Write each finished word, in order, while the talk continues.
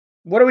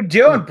What are we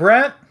doing,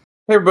 Brent?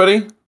 Hey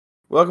everybody,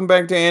 welcome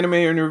back to Anime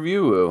and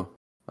Review.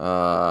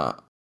 Uh,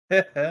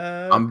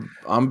 I'm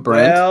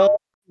Brent.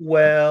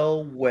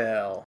 Well,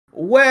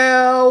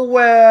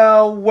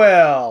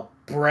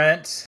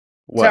 Brent.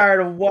 What?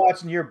 Tired of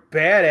watching your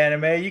bad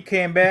anime? You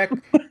came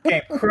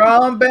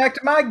crawling back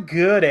to my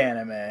good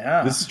anime,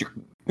 huh? This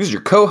is your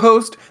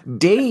co-host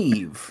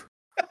Dave.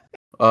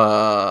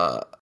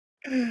 Yeah,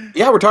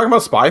 we're talking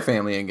about Spy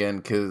Family again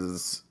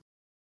because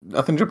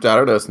nothing jumped out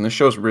at us, and this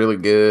show's really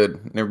good,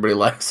 and everybody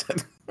likes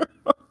it.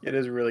 It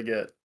is really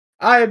good.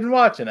 I have been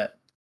watching it.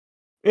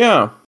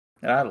 Yeah,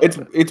 And I love it.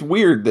 It's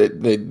weird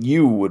that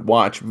you would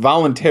watch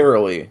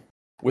voluntarily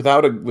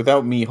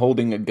without me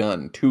holding a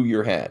gun to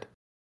your head.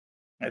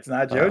 It's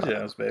not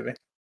JoJo's, baby.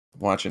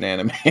 Watch an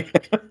anime.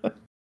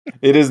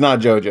 It is not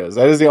JoJo's.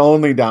 That is the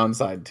only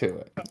downside to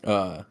it. It's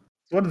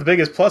one of the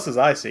biggest pluses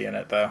I see in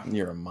it, though.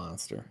 You're a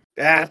monster.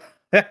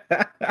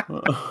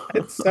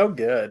 It's so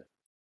good.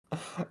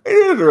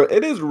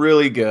 It is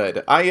really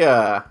good.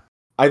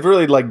 I've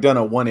really done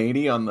a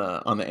 180 on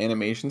the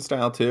animation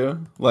style too.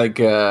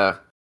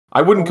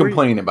 I wouldn't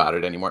complain about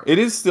it anymore. It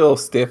is still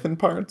stiff in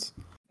parts.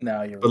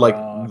 No, you're but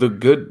wrong. the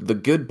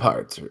good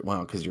parts are,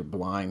 well, because you're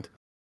blind.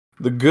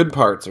 The good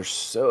parts are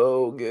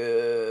so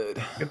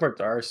good. Good parts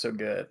are so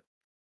good.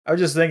 I was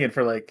just thinking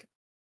for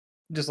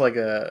just like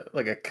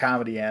a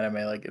comedy anime,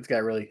 it's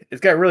got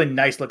really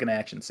nice looking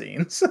action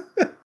scenes.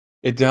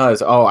 It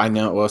does. Oh, I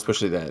know. Well,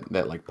 especially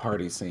that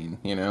party scene,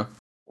 you know?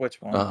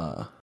 Which one?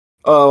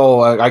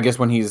 I guess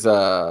when he's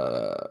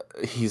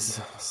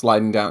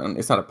sliding down.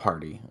 It's not a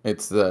party.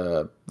 It's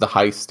the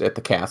heist at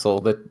the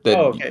castle that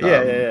okay.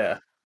 Yeah.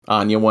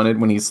 Anya wanted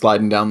when he's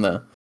sliding down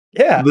the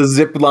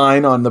zip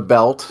line on the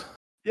belt.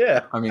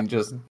 Yeah. I mean,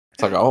 just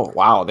it's like, oh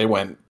wow, they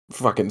went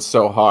fucking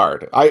so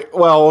hard.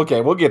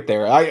 Okay, we'll get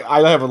there.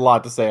 I have a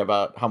lot to say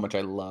about how much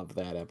I love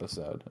that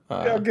episode.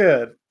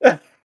 Good.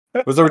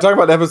 So we're talking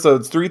about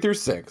episodes 3 through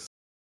 6.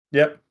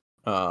 Yep.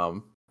 Yeah,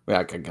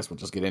 I guess we'll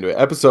just get into it.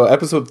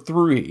 Episode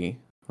 3,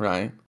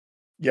 right?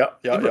 Yep.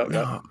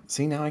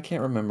 See, now I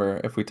can't remember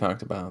if we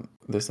talked about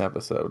this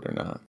episode or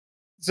not.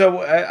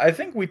 So I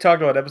think we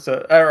talked about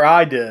or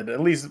I did, at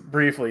least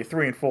briefly,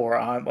 3 and 4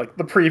 on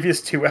the previous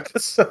 2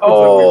 episodes.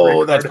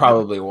 Oh, that's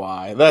probably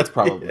why.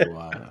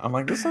 Why. I'm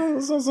like, this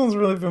sounds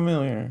really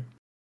familiar.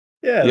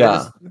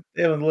 Yeah.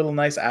 They have a little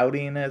nice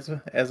outing as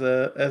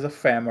a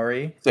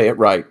family. Say it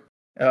right.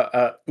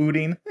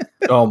 Outing.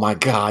 Oh my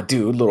god,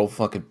 dude, little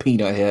fucking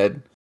peanut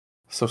head.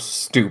 So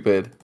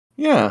stupid.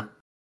 Yeah.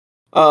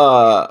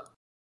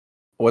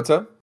 What's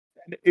up?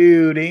 An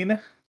outing.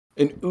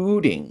 An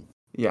outing.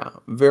 Yeah,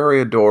 very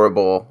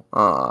adorable.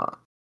 I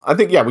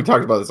think we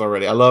talked about this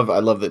already. I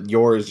love that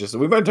Yor is just.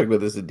 We might talk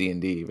about this at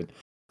D&D even.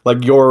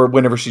 Like Yor,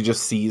 whenever she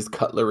just sees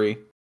cutlery.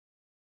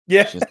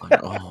 Yeah. She's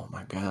like, oh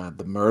my god,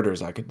 the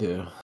murders I could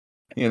do.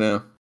 You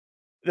know.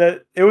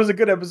 That it was a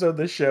good episode of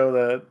this show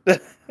that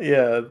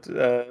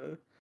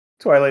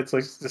Twilight's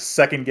just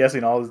second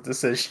guessing all his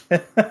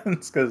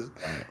decisions because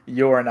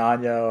Yor and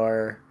Anya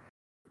are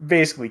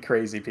basically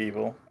crazy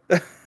people.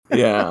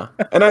 Yeah,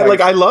 and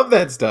I love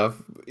that stuff,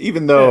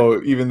 even though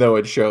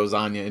it shows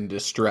Anya in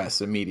distress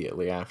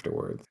immediately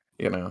afterwards,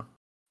 you know.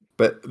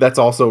 But that's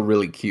also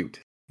really cute,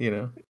 you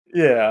know.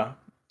 Yeah.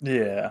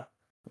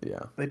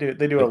 They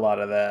do a lot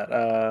of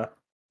that.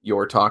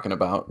 You're talking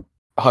about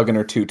hugging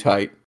her too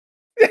tight,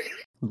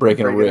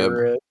 breaking a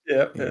rib.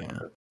 Yep. Yeah.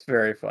 It's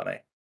very funny.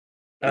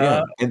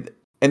 Yeah, and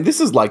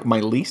this is like my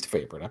least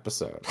favorite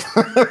episode.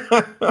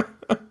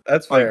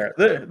 That's fair.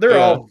 They're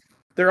all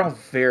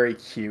very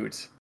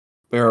cute.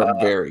 They're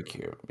very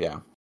cute, yeah.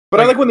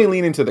 But I like when they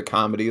lean into the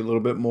comedy a little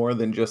bit more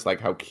than just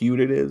like how cute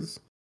it is.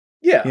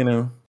 Yeah, you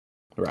know,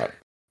 right.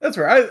 That's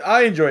right.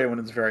 I enjoy it when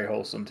it's very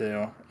wholesome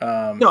too.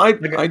 No,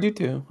 I do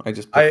too. I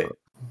just prefer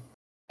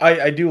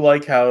I do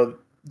like how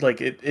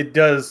it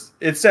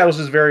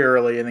establishes very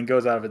early and then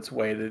goes out of its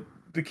way to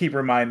keep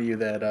reminding you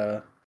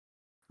that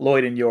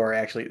Lloyd and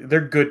Yor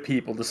they're good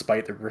people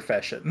despite their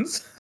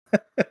professions.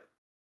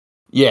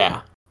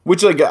 Yeah.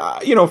 Which,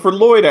 for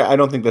Lloyd, I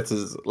don't think that's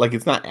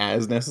it's not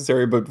as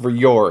necessary, but for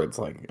Yor, it's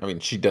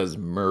she does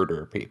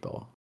murder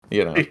people,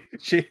 you know?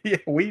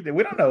 We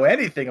don't know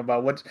anything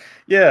about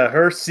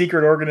her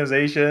secret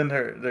organization,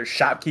 their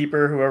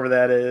shopkeeper, whoever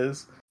that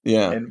is.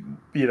 Yeah. And,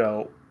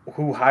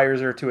 who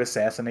hires her to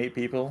assassinate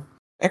people.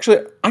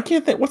 Actually, I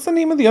can't think, what's the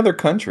name of the other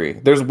country?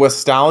 There's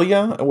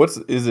Westalia?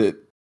 Is it?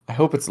 I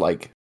hope it's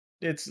It's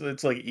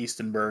like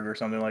Eastenburg or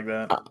something like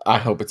that. I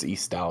hope it's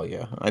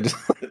Eastalia. I just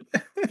want to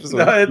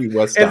be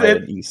Westalia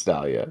and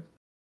Eastalia.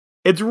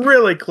 It's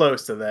really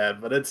close to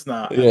that, but it's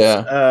not.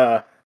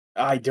 Yeah.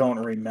 I don't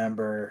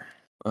remember.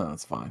 Oh,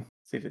 that's fine.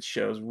 See if it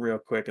shows real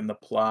quick in the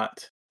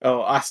plot.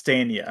 Oh,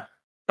 Ostania.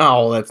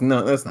 Oh, that's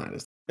not it.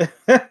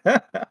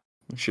 It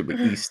should be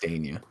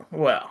Eastania.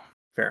 Well,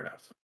 fair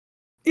enough.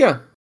 Yeah.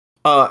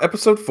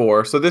 Episode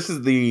 4. So this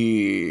is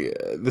the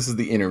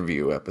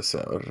interview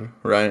episode,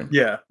 right?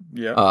 Yeah.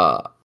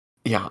 Yeah,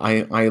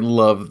 I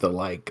love the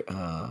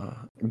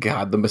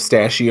the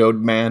mustachioed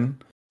man,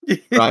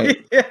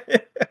 right?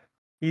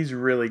 He's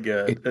really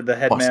good. It The must be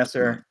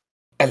headmaster.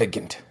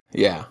 elegant.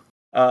 Yeah.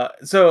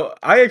 So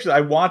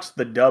I watched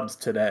the dubs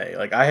today.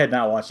 Like I had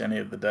not watched any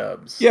of the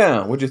dubs.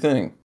 Yeah. What'd you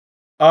think?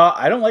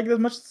 I don't like it as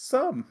much as the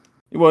sub.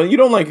 Well, you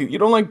don't like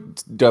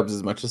dubs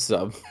as much as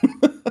sub.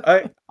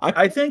 I I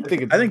I think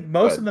think I it's think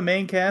most of good. the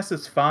main cast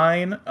is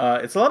fine.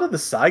 It's a lot of the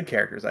side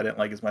characters I didn't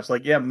like as much.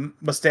 Like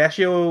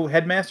Mustachio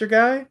Headmaster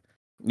guy.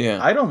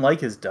 Yeah. I don't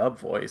like his dub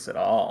voice at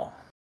all.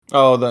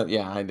 Oh,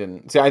 I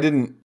didn't. See, I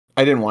didn't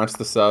watch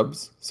the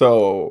subs,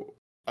 so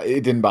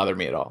it didn't bother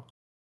me at all.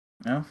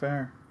 No,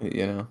 fair.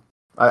 You know,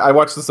 I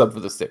watched the sub for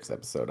the 6th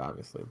episode,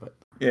 obviously, but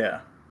Yeah.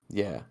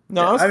 yeah.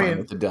 No, Yeah, I was I fine mean,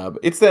 with the dub.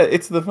 It's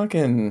the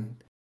fucking.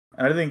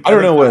 I I don't think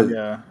know what.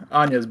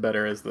 Anya's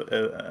better as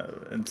the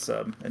in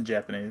sub in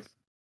Japanese.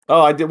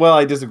 Oh, I did. Well,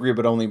 I disagree,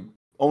 but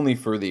only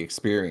for the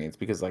experience,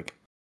 because like,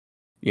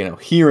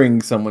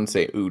 hearing someone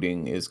say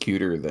 "ooting" is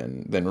cuter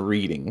than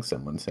reading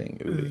someone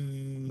saying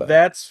 "ooting." But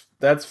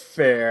That's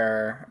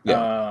fair.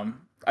 yeah.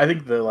 I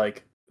think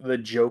the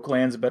joke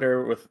lands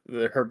better with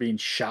her being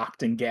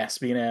shocked and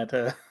gasping at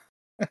Oh,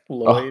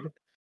 Lloyd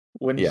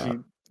when yeah.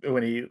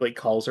 when he like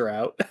calls her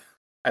out.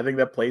 I think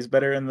that plays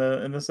better in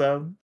the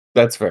sub.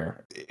 That's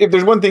fair. If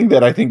there's one thing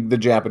that I think the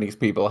Japanese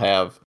people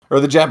have, or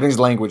the Japanese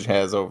language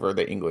has over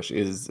the English,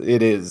 is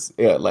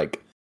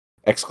like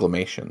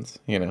exclamations.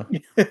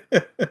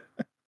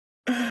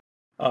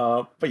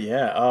 But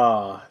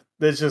yeah,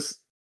 there's just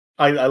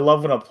I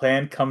love when a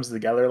plan comes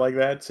together like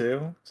that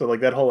too. So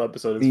like that whole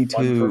episode Me is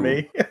fun for too,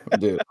 me.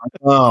 dude.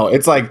 Oh,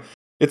 it's like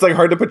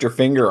hard to put your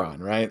finger on,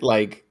 right?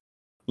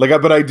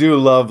 But I do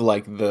love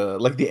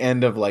the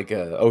end of like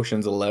a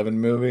Ocean's 11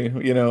 movie.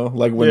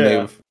 Like when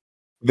Yeah.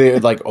 they're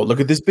like, oh, look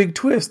at this big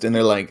twist, and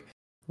they're like,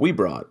 we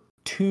brought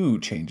 2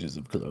 changes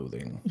of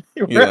clothing.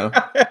 Right.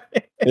 Yeah.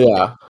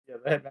 Yeah,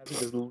 that man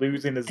is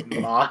losing his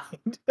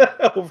mind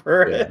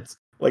over Yeah. it.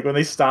 Like when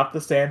they stop the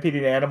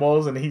stampeding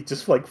animals and he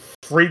just like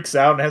freaks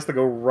out and has to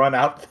go run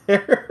out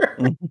there.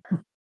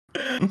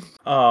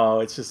 Oh,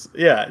 it's just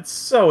it's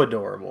so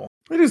adorable.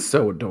 It is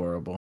so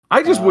adorable.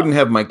 I just wouldn't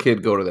have my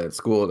kid go to that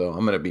school, though.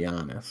 I'm gonna be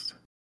honest.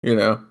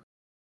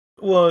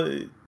 Well,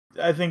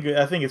 I think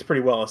it's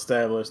pretty well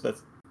established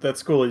that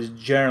school is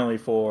generally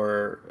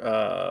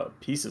for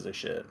pieces of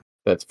shit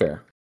That's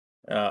fair.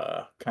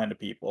 kind of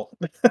people.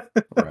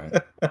 Right.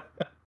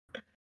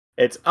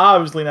 It's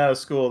obviously not a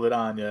school that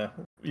Anya,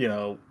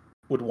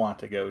 would want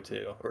to go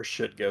to or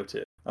should go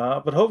to.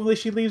 But hopefully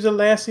she leaves a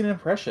lasting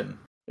impression.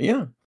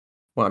 Yeah.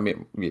 Well, I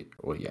mean,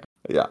 well, yeah.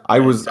 Yeah.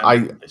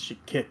 She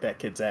kicked that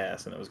kid's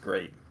ass and it was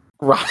great.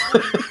 Right.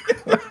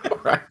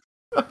 Right.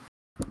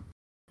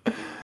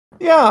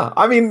 Yeah.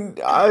 I mean,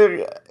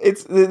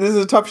 this is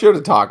a tough show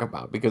to talk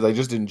about because I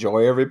just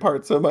enjoy every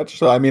part so much.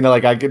 So I mean,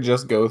 like I could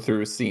just go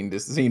through scene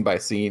by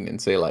scene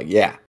and say like,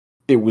 yeah,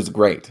 it was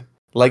great.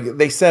 Like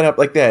they set up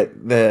like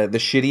that the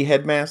shitty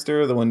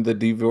headmaster, the one the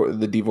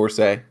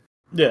divorcee.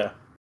 Yeah.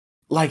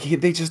 Like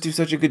they just do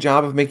such a good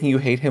job of making you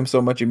hate him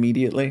so much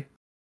immediately.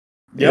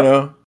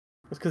 Yep.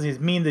 It's because he's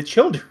mean to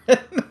children.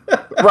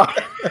 Right.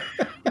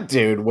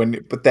 Dude,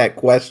 but that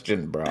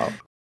question, bro.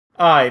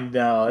 I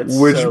know. It's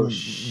Which so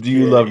do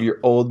you love, your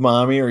old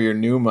mommy or your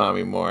new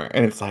mommy more?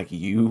 And it's like,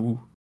 you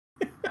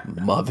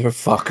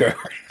motherfucker.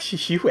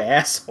 You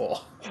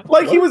asshole.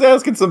 Like he was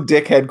asking some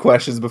dickhead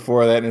questions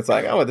before that, and it's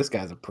like, oh, this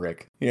guy's a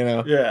prick,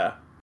 Yeah.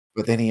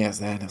 But then he has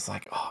that, and it's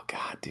like, oh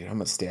god, dude, I'm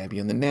gonna stab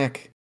you in the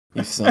neck,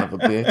 you son of a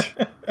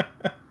bitch.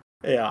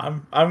 Yeah,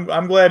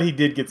 I'm glad he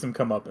did get some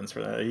comeuppance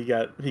for that.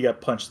 He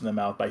got punched in the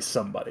mouth by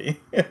somebody.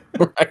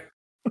 Right.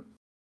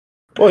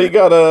 Well, you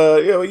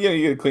gotta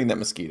you gotta clean that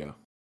mosquito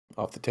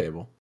off the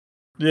table.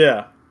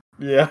 Yeah.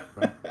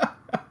 Right.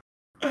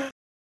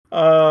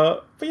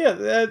 But yeah,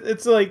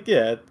 it's like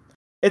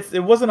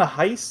it wasn't a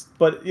heist,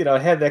 but it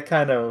had that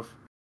kind of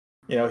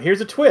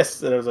here's a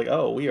twist, and I was like,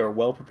 oh, we are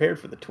well prepared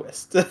for the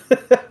twist.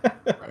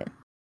 Right.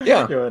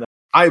 Yeah.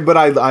 I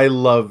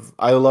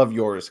love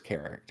Yor's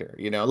character.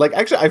 Like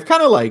actually, I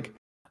kind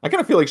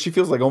of feel like she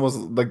feels like almost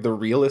like the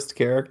realist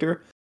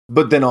character,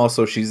 but then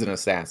also she's an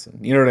assassin.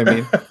 You know what I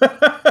mean?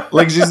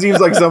 Like she seems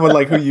like someone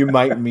like who you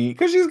might meet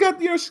because she's got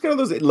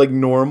those like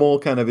normal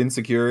kind of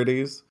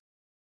insecurities.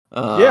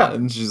 Yeah,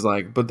 and she's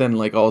like, but then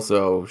like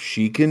also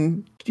she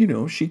can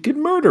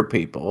murder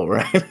people,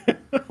 right?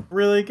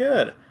 Really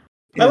good.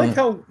 Yeah. I like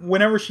how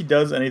whenever she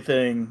does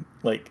anything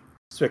like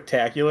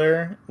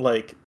spectacular,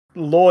 like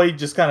Lloyd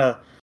just kind of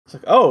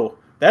like, oh,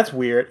 that's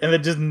weird, and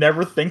then just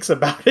never thinks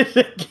about it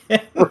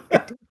again.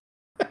 Right.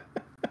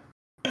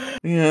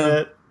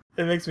 Yeah,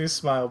 it makes me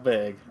smile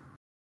big.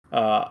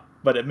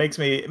 But it makes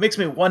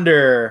me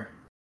wonder.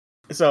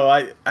 So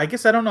I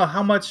guess I don't know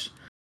how much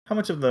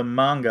of the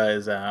manga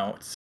is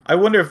out. I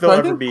wonder if they'll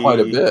ever be quite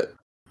a bit.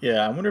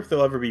 Yeah, I wonder if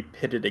they'll ever be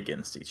pitted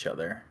against each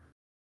other.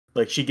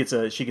 Like she gets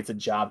a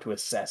job to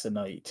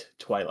assassinate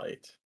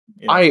Twilight.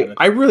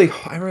 I really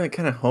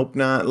kind of hope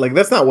not. Like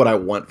that's not what I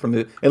want from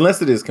it,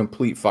 unless it is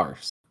complete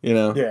farce.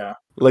 Yeah.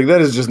 Like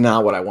that is just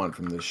not what I want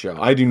from this show.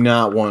 I do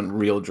not want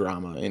real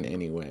drama in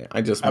any way.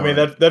 I mean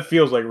that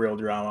feels like real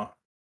drama.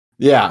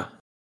 Yeah.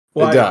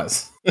 Well, it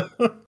does.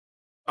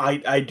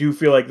 I do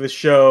feel like the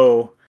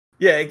show,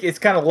 yeah, it's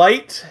kind of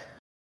light,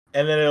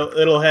 and then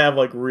it'll have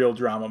like real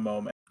drama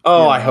moments.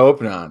 Oh, I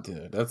hope not,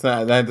 dude. That's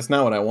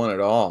not what I want at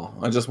all.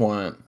 I just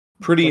want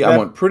pretty. I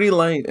want pretty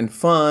light and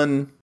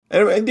fun.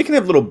 And you can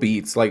have little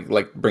beats like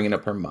bringing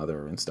up her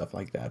mother and stuff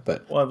like that.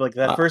 But like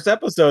that first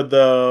episode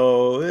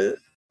though.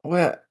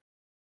 What?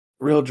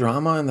 Real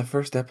drama in the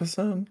first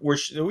episode?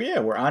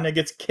 Where Anya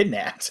gets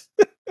kidnapped.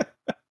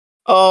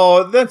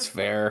 Oh, that's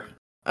fair.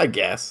 I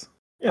guess.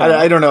 Yeah.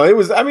 I don't know. It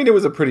was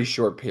a pretty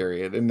short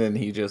period, and then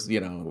he just,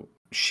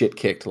 shit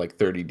kicked like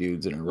 30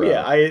 dudes in a row.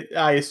 Yeah,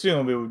 I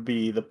assume it would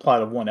be the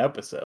plot of one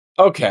episode.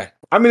 Okay.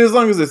 I mean, as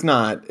long as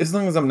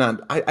I'm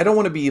not, I don't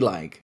want to be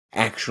like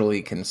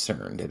actually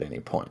concerned at any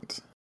point.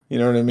 You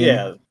know what I mean?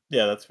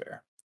 Yeah, that's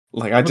fair.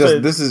 Like I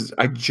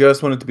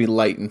just want it to be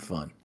light and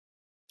fun.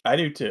 I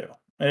do too.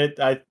 And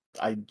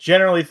I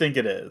generally think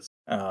it is.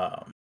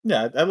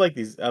 Yeah, I like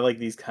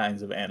these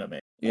kinds of anime.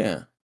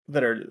 Yeah.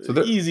 That are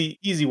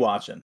easy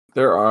watching.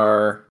 There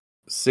are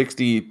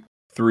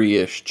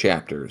 63-ish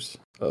chapters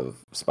of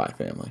Spy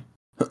Family.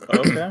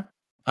 Okay.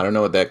 I don't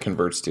know what that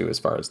converts to as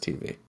far as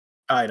TV.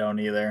 I don't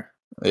either.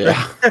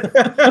 Yeah.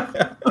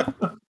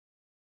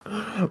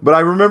 But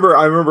I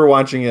remember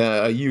watching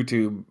a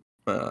YouTube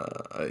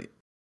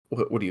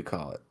what do you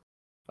call it?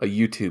 A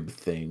YouTube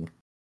thing.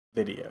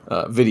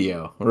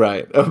 Video,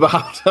 right,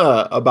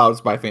 about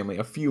Spy Family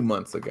a few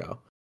months ago.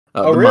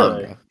 Oh,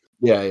 really? Manga.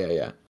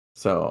 Yeah.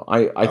 So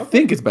I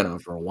think it's been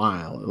out for a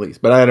while at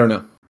least, but I don't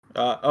know.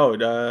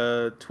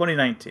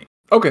 2019.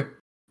 Okay,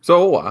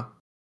 so a while.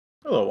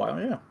 A little while,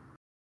 yeah.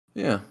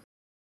 Yeah.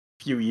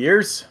 Few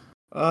years.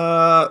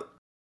 Yeah.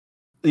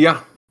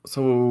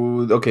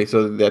 So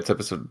that's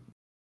episode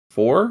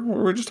 4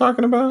 we were just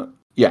talking about?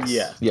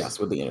 Yes,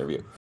 with the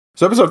interview.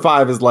 So episode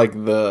 5 is like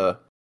the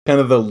kind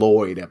of the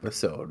Lloyd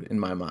episode in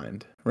my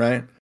mind,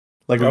 right?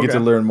 Like we get to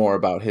learn more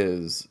about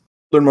his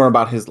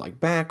like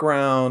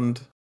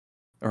background.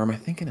 Or am I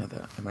thinking of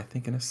that? Am I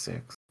thinking of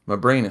 6? My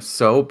brain is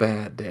so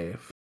bad,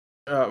 Dave.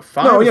 5.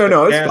 No,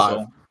 it's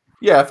 5.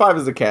 Yeah, 5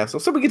 is the castle.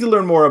 So we get to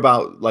learn more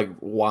about like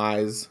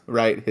Wise,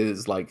 right?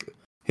 His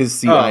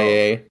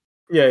CIA. Oh.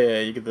 Yeah.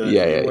 You get to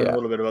learn a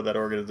little bit about that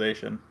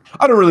organization.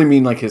 I don't really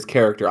mean like his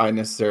character. I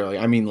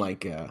mean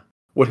like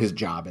what his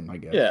job is, I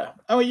guess. Yeah.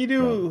 Oh, you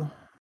do.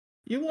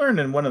 You learned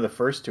in one of the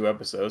first 2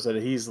 episodes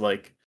that he's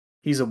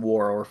a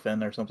war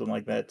orphan or something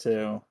like that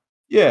too.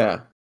 Yeah.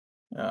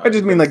 I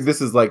just mean like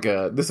this is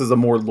a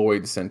more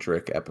Lloyd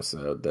centric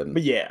episode than.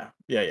 But yeah.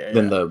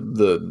 Than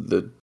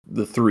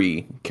the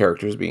 3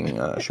 characters being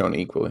shown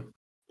equally.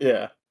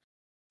 Yeah.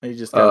 You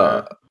just kind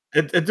of.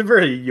 It's a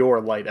very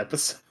Yor light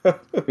episode.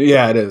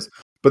 Yeah, it is.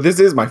 But this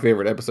is my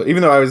favorite episode.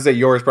 Even though I would say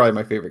Yor is probably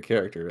my favorite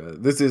character,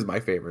 this is my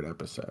favorite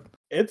episode.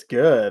 It's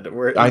good.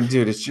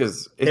 It's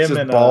just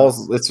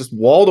balls. It's just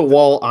wall to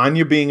wall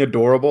Anya being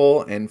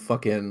adorable and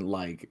fucking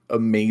like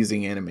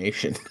amazing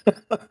animation.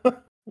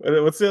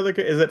 What's the other?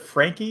 Is it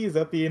Frankie? Is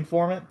that the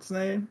informant's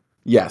name?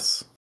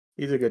 Yes.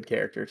 He's a good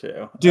character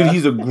too. Dude,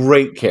 he's a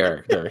great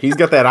character. He's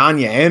got that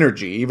Anya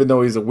energy, even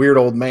though he's a weird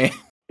old man.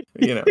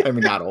 I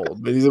mean, not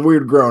old, but he's a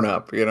weird grown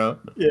up.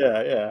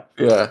 Yeah.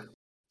 Yeah.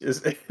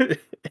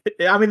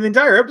 I mean, the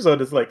entire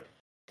episode is like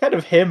kind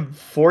of him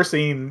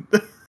forcing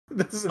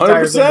this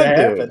entire thing to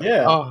happen. Dude.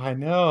 Yeah. Oh, I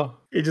know.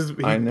 He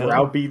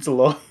browbeats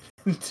Lloyd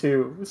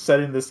into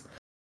setting this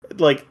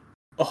like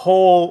a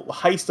whole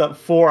heist up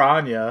for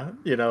Anya.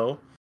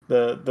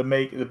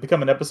 The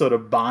become an episode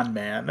of Bond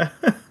Man.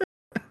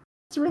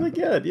 It's really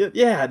good.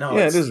 Yeah. No.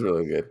 Yeah, it is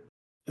really good.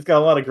 It's got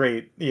a lot of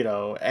great,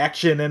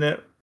 action in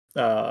it.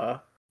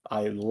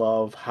 I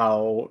love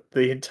how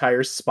the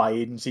entire spy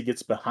agency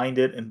gets behind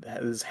it and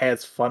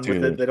has fun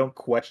with it. They don't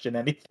question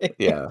anything.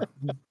 Yeah.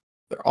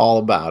 They're all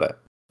about it.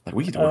 Like,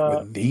 we get to work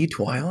with the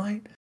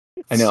Twilight?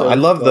 I know. So I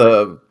love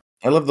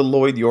the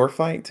Lloyd Yor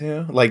fight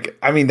too. Like,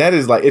 I mean, that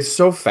is like, it's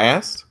so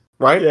fast,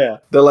 right? Yeah.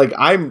 That like,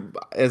 I'm,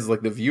 as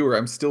like the viewer,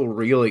 I'm still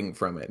reeling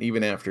from it,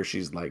 even after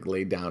she's like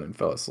laid down and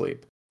fell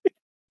asleep.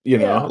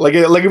 Like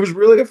it was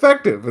really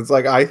effective. It's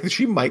like,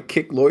 she might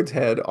kick Lloyd's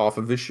head off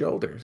of his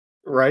shoulders.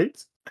 Right?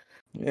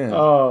 Yeah.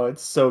 Oh,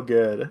 it's so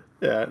good.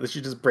 Yeah,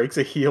 she just breaks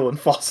a heel and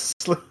falls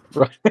asleep.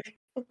 Right.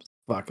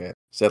 Fuck it.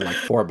 She had like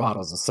 4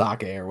 bottles of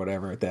sake or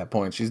whatever at that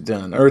point. She's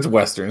done. Or it's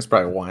Western. It's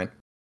probably wine.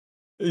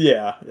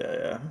 Yeah.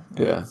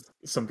 It's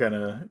some kind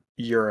of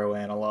Euro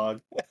analog.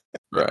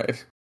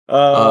 Right.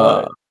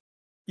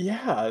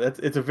 Yeah,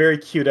 it's a very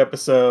cute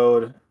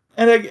episode.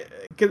 And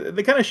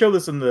they kind of show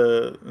this in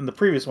the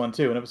previous one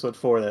too, in episode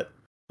 4, that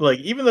like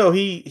even though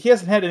he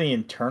hasn't had any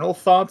internal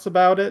thoughts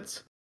about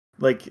it,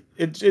 like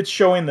it's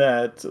showing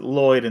that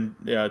Lloyd and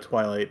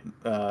Twilight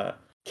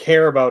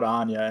care about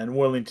Anya and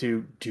willing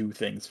to do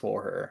things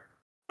for her.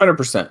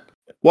 100%.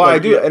 Well, I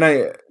do, and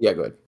go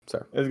ahead.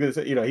 Sorry, I was gonna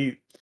say,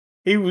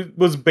 he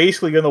was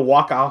basically gonna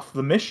walk off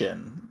the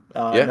mission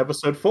in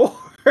episode 4.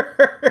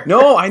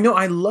 No, I know,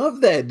 I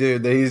love that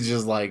dude. That he's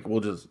just like,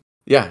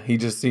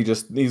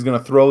 he's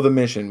gonna throw the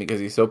mission because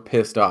he's so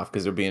pissed off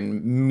because they're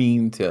being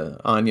mean to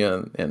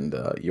Anya and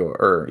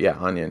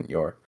Anya and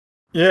Yor.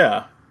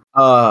 Yeah.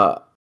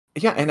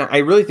 Yeah, and I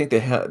really think they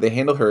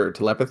handle her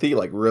telepathy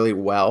like really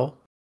well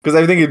because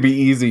I think it'd be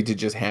easy to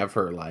just have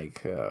her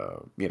like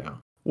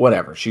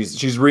whatever.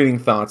 She's reading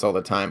thoughts all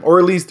the time, or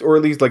at least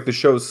like the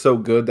show's so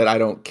good that I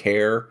don't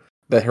care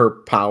that her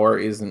power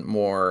isn't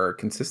more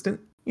consistent.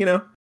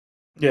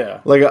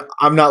 Yeah. Like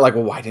I'm not like,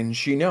 well, why didn't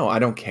she know? I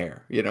don't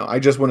care. I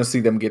just want to see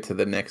them get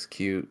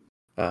to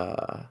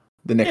uh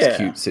the next Yeah.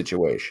 cute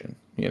situation.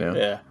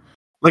 Yeah.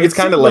 Like It it's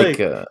kind seems of like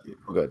like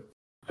good.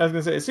 I was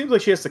gonna say it seems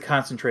like she has to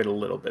concentrate a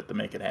little bit to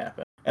make it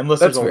happen. Unless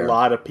there's That's a fair.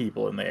 lot of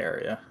people in the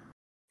area.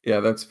 Yeah,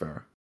 that's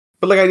fair.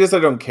 But like, I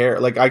don't care.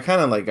 Like, I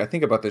kind of like I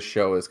think about this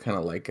show as kind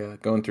of like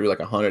going through like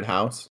a haunted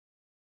house,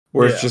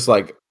 where it's Yeah. just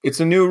like it's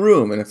a new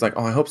room, and it's like,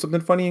 oh, I hope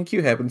something funny and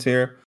cute happens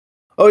here.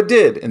 Oh, it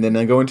did, and then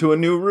I go into a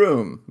new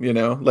room.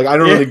 Like I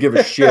don't Yeah. really give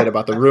a shit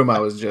about the room I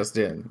was just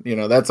in.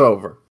 That's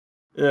over.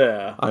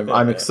 Yeah.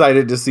 I'm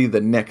excited to see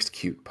the next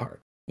cute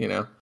part.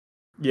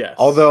 Yes.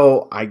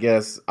 Although I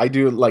guess I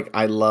do like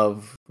I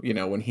love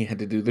when he had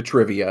to do the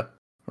trivia,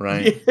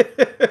 right?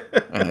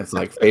 And it's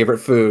like favorite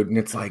food, and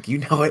it's like you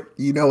know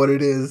what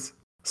it is.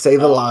 Say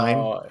the line.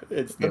 Oh,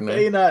 it's the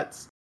bay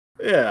nuts.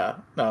 Yeah,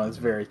 no, it's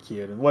very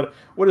cute. And what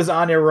does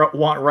Anya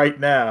want right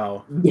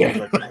now? Yeah.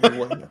 He's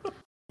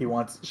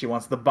like, she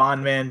wants the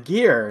Bondman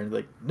gear. And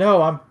like,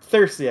 no, I'm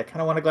thirsty. I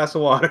kind of want a glass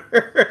of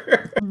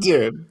water.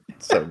 Dude,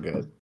 so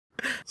good.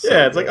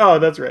 Yeah, it's like, oh,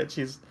 that's right.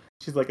 She's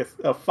like a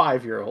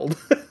 5-year-old.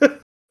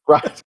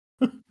 Right.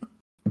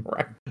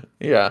 Right.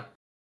 Yeah.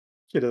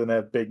 She doesn't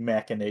have big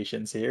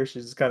machinations here.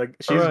 She's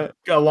Right.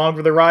 along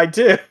for the ride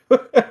too.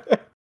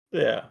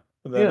 Yeah.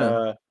 And then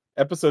Yeah.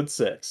 episode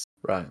 6.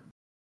 Right.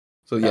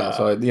 So yeah,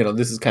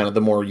 this is kind of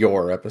the more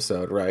your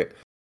episode, right?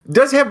 It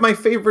does have my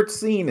favorite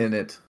scene in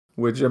it,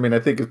 which I mean I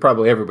think is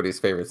probably everybody's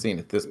favorite scene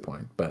at this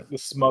point, but The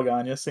smug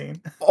Anya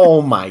scene.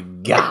 oh my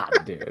god,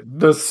 dude.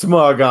 The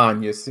smug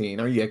Anya scene.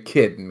 Are you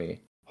kidding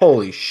me?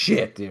 Holy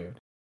shit, dude.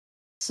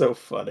 So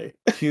funny.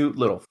 Cute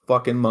little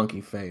fucking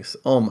monkey face.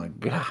 Oh my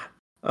god.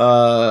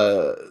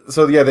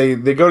 So yeah, they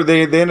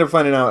end up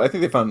finding out. I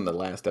think they found in the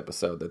last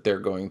episode that they're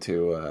going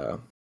to.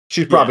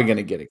 She's probably going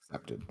to get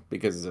accepted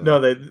because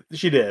no,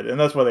 she did, and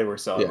that's why they were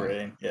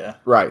celebrating. Yeah.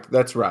 Right.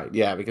 That's right.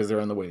 Yeah, because they're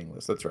on the waiting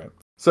list. That's right.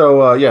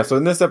 So so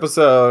in this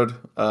episode,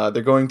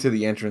 they're going to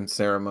the entrance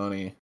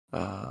ceremony.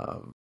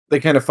 They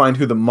kind of find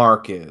who the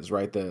Mark is,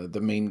 right?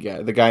 The main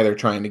guy, the guy they're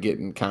trying to get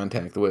in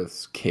contact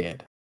with,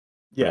 Kid.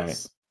 Yes.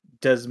 Right?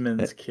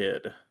 Desmond's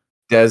kid.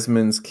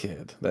 Desmond's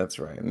kid. That's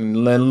right.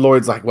 And then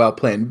Lloyd's like, well,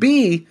 plan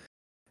B,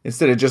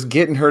 instead of just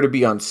getting her to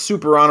be on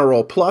Super Honor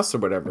Roll Plus or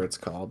whatever it's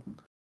called.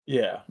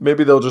 Yeah.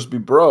 Maybe they'll just be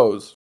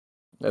bros,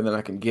 and then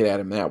I can get at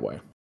him that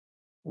way.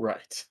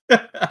 Right.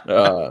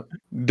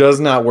 Does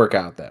not work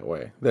out that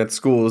way. That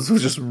school is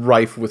just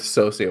rife with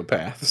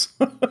sociopaths.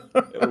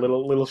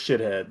 little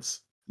shitheads.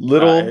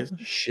 Little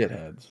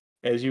shitheads.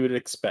 As you would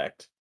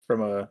expect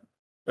from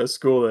a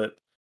school that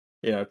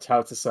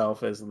touts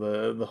itself as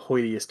the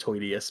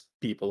hoitiest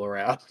people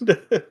around.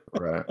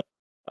 Right.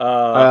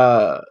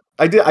 I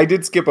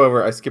skipped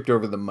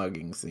over the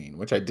mugging scene,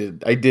 which I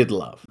did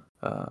love.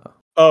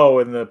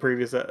 In the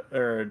previous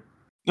or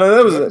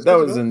no, that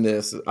was in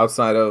this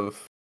outside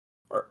of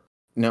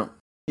no.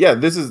 Yeah,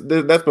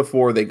 that's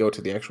before they go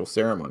to the actual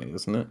ceremony,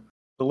 isn't it?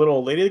 The little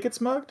old lady that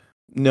gets mugged?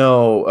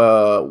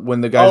 No,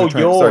 when the guys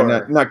are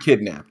trying not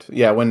kidnapped.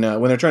 Yeah, when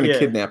they're trying to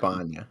kidnap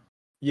Anya.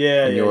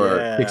 Yeah, and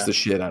Yor kicks the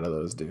shit out of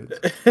those dudes.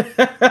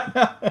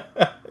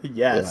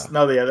 Yes. Yeah.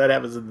 No, that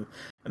happens in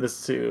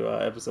this too,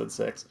 episode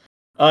 6.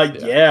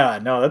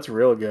 No, that's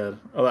real good.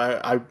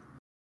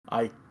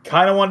 I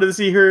kind of wanted to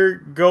see her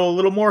go a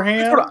little more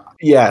ham.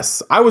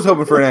 Yes, I was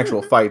hoping for an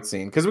actual fight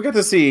scene because we got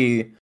to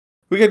see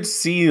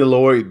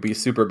Lloyd be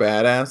super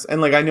badass,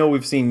 and like I know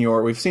we've seen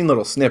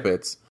little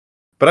snippets,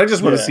 but I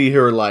just want to see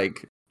her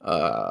like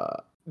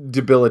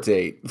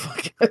debilitate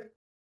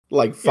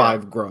like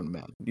 5 grown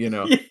men,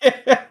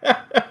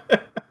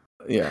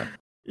 Yeah.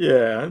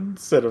 Yeah,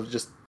 instead of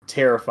just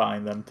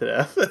terrifying them to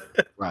death.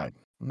 Right.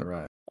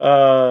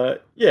 No,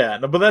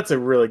 but that's a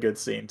really good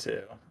scene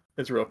too.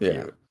 It's real cute.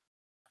 Yeah.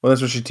 Well,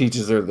 that's what she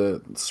teaches her,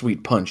 the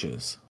sweet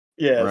punches.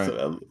 Yeah,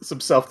 right. Some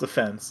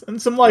self-defense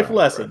and some life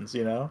lessons,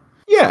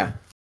 Yeah.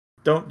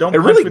 Don't punch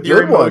really with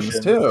your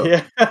emotions. Too.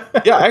 Yeah.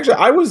 Yeah, actually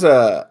I was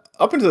up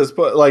until this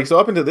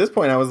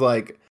point I was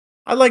like,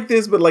 I like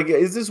this, but like,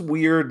 is this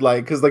weird?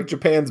 Like, because like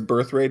Japan's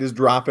birth rate is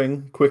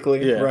dropping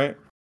quickly, right?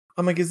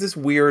 I'm like, is this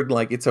weird?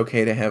 Like, it's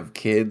okay to have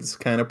kids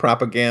kind of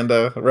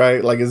propaganda,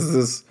 right? Like,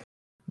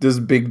 does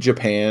big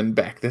Japan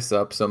back this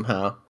up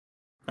somehow?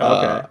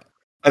 Okay.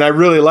 And I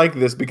really like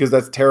this because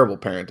that's terrible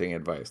parenting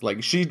advice.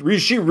 Like, she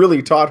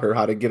really taught her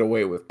how to get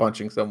away with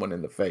punching someone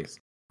in the face.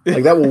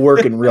 Like, that will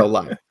work in real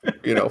life,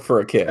 for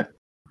a kid.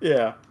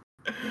 Yeah.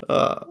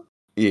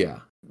 Yeah.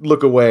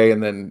 Look away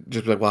and then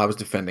just be like, well, I was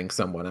defending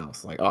someone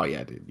else. Like, oh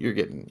yeah, dude, you're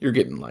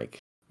getting like,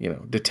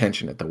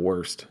 detention at the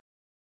worst.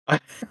 I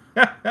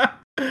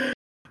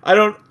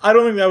don't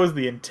think that was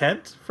the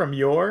intent from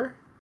Yor.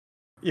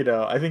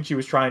 I think she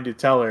was trying to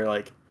tell her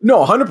like,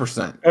 No,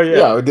 100%. oh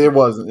Yeah, yeah, it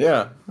wasn't.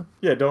 Yeah.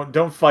 yeah,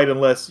 don't fight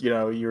unless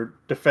you're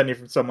defending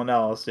from someone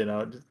else.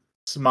 Just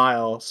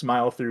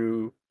smile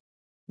through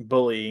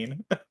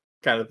bullying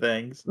kind of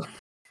things.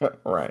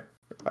 Right.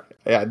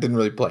 Yeah, it didn't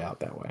really play out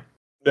that way.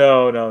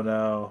 No, no,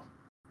 no.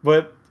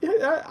 But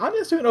yeah,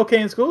 Anya's doing okay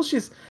in school.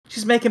 She's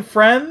making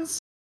friends,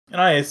 and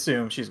I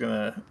assume she's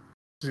gonna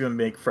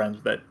make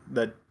friends with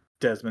that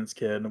Desmond's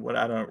kid. What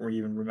I don't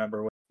even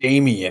remember what.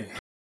 Damien.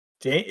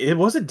 It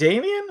was it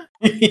Damien?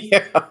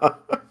 Yeah.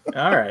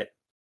 All right.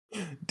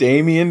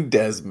 Damien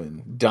Desmond,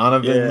 Yeah.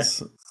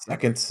 Donovan's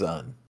second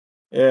son.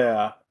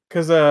 Yeah.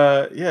 Cause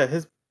yeah,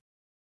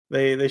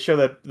 they show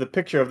that the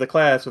picture of the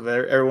class with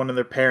everyone and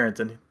their parents,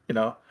 and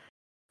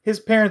his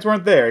parents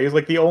weren't there. He was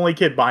like the only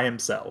kid by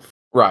himself.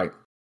 Right.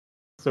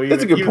 So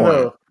That's a even good even point.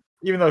 though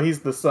even though he's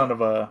the son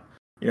of a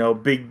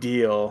big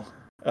deal,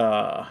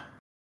 uh,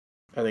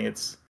 I think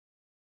it's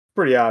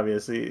pretty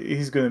obvious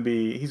he's gonna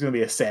be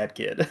a sad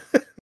kid.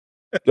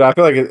 Yeah, I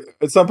feel like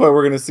at some point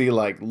we're gonna see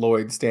like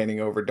Lloyd standing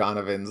over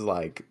Donovan's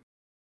like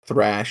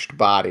thrashed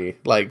body,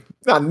 like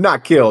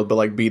not killed, but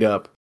like beat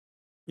up.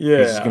 He's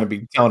just gonna Yeah,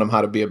 be telling him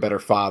how to be a better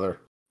father.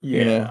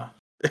 You know.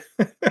 yeah.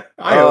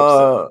 I hope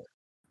so.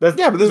 That's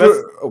Yeah, but this that's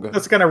is okay.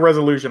 that's the kind of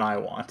resolution I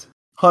want.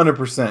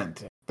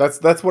 100%.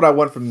 That's what I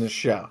want from this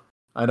show.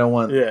 I don't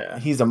want. Yeah,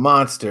 He's a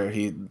monster.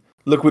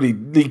 Look what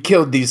he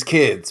killed these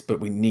kids, but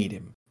we need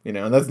him.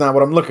 And that's not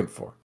what I'm looking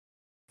for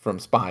from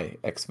Spy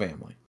X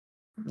Family.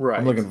 right.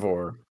 I'm looking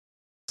for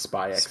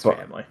Spy X Spy,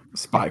 Family.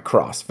 Spy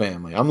Cross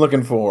Family. I'm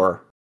looking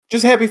for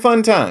just happy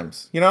fun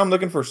times. I'm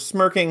looking for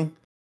smirking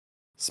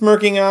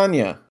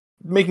Anya,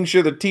 making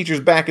sure the teacher's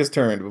back is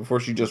turned before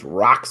she just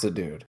rocks a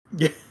dude.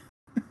 Yeah,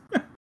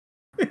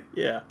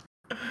 yeah,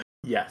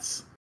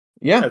 yes,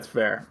 Yeah, that's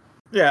fair.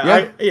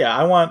 Yeah,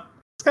 I want.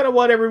 It's kind of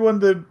want everyone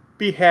to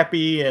be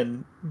happy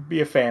and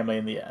be a family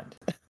in the end.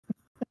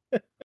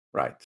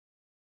 right,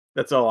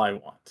 That's all I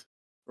want.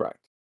 right.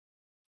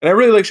 And I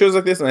really like shows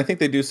like this, and I think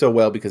they do so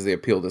well because they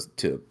appeal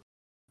to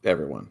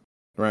everyone,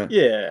 right?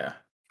 Yeah,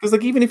 Because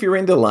like even if you're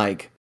into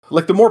like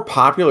the more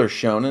popular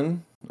shonen,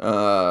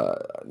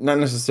 not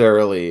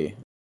necessarily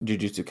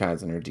Jujutsu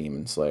Kaisen or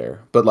Demon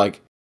Slayer, but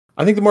like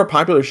I think the more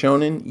popular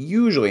shonen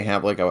usually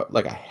have like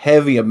a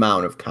heavy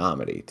amount of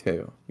comedy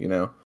too.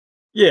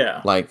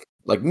 yeah, Like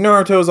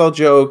Naruto's all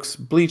jokes,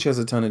 Bleach has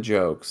a ton of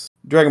jokes,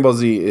 Dragon Ball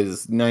Z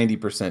is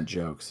 90%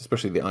 jokes,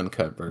 especially the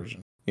uncut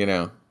version.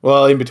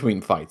 Well, in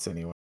between fights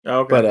anyway.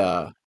 okay.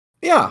 But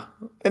yeah,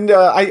 and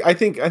I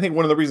think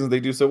one of the reasons they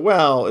do so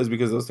well is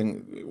because those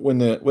things when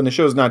the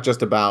show's not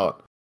just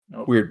about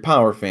Nope. weird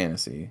power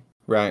fantasy,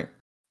 right?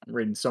 I'm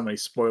reading so many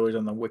spoilers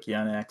on the wiki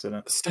on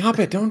accident. Stop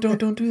it! Don't do that!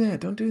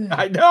 Don't do that!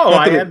 I know. Not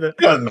I that had to. it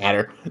doesn't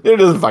matter. It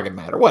doesn't fucking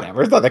matter.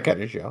 Whatever. It's not that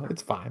kind of show.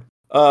 It's fine.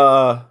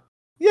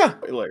 Yeah,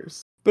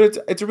 Spoilers. but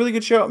it's a really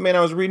good show, man.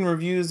 I was reading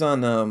reviews on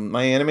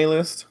my anime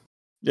list,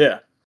 Yeah.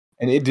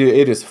 and it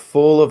is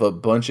full of a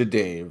bunch of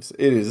Daves.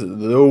 It is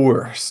the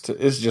worst.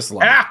 It's just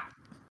like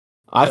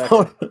I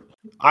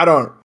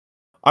don't.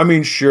 I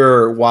mean,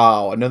 sure,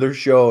 wow, another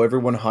show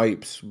everyone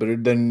hypes,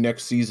 but then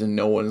next season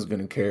no one's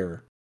gonna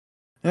care.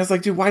 And it's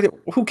like, dude,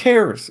 who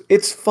cares?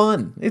 It's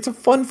fun. It's a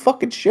fun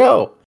fucking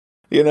show.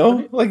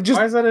 Like just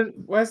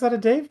why is that a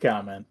Dave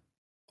comment?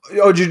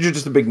 you're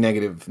just a big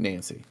negative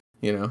Nancy.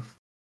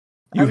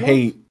 You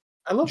hate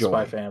I love joy.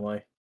 Spy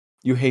Family.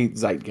 You hate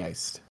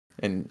zeitgeist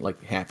and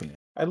like happiness.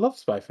 I love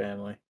Spy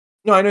Family.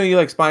 No, I know you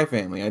like Spy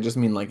Family. I just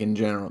mean like in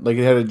general, like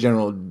it had a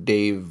general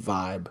Dave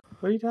vibe.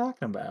 What are you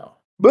talking about?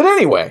 But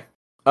anyway,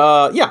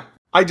 yeah,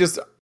 I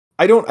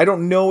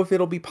don't know if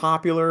it'll be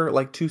popular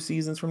like 2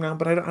 seasons from now,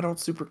 but I don't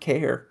super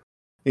care.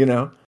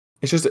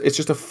 It's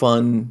just a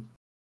fun.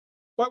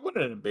 Why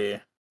wouldn't it be?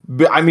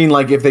 But I mean,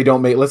 like if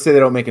let's say they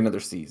don't make another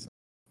season,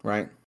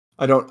 right?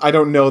 I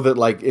don't know that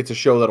like it's a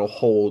show that'll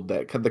hold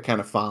the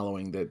kind of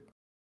following that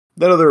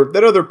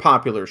other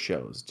popular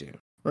shows do,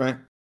 right?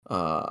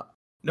 No,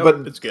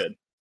 but it's good.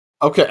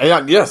 Okay,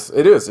 yeah, yes,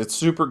 it is. It's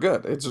super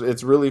good.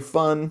 It's really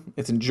fun.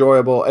 It's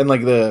enjoyable, and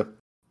like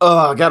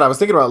oh god, I was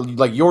thinking about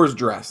like Yours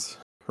Dress,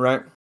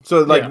 right? So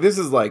like this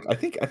is like I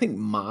think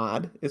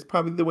mod is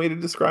probably the way to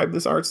describe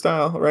this art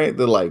style, right?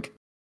 The like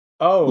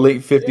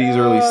late 50s,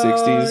 early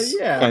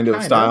 60s kind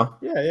of style.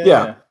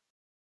 Yeah.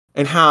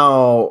 And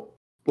how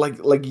like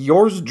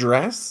Yours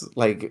Dress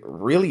like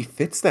really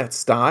fits that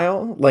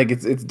style. Like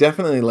it's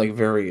definitely like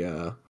very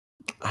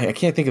I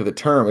can't think of the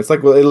term. It's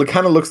like, well, it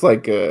kind of looks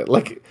like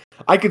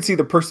I could see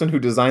the person who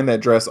designed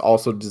that dress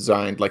also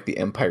designed like the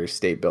Empire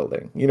State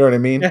Building. You know what I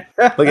mean?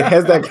 Like it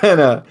has that kind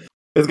of,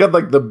 it's got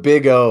like the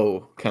Big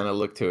O kind of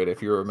look to it.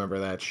 If you remember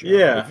that show.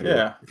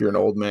 Yeah. If you're an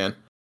old man,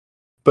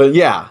 but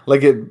yeah,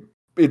 like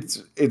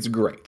it's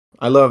great.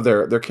 I love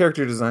their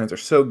character designs are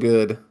so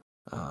good.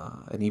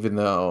 And even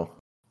though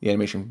the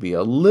animation can be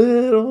a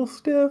little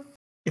stiff,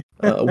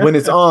 when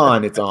it's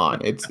on, it's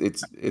on.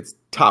 It's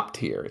top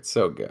tier. It's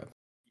so good.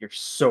 You're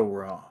so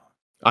wrong.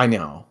 I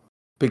know.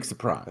 Big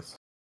surprise.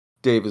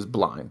 Dave is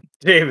blind.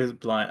 Dave is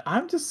blind.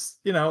 I'm just,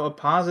 a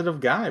positive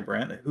guy,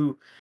 Brent, who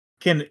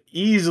can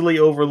easily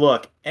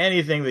overlook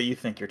anything that you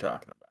think you're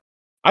talking about.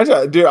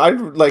 I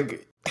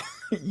like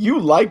you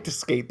like to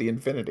skate the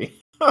infinity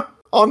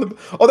on the.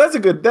 Oh, that's a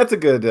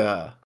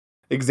good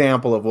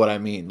example of what I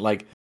mean.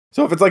 Like,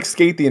 so if it's like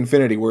Skate the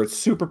Infinity, where it's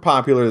super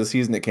popular the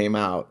season it came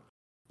out,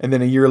 and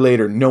then a year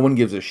later, no one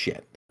gives a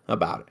shit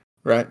about it,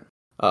 right?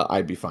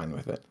 I'd be fine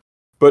with it.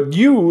 But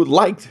you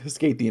liked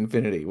Skate the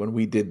Infinity when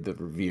we did the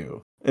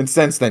review, and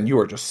since then you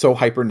are just so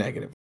hyper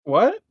negative.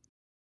 What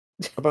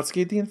about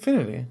Skate the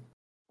Infinity?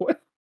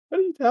 What are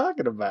you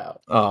talking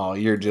about? Oh,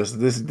 you're just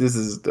this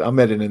is I'm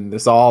editing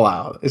this all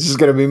out. It's just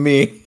gonna be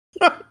me.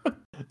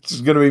 It's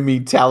just gonna be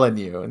me telling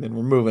you, and then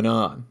we're moving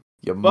on.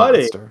 You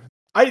monster.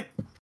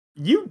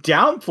 You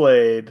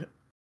downplayed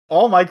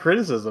all my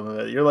criticism of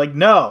it. You're like,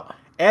 no,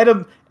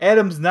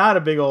 Adam's not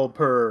a big old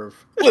perv.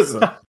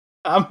 Listen.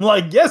 I'm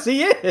like, yes,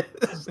 he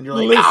is. And you're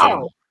like,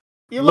 no,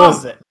 he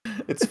loves it.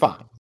 It's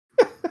fine.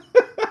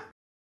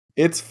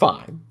 It's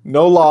fine.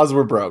 No laws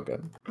were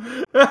broken.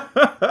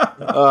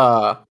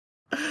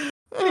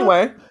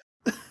 Anyway,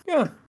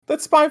 yeah,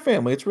 that's Spy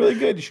Family. It's really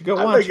good. You should go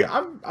watch it.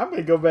 I'm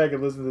gonna go back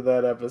and listen to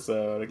that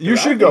episode. You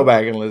should go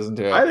back and listen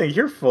to it. I think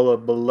you're full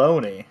of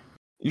baloney.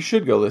 You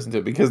should go listen to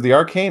it because the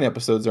Arcane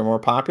episodes are more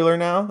popular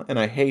now, and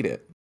I hate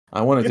it.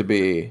 I want it to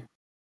be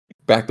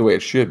back the way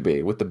it should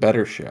be with the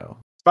better show.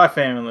 Spy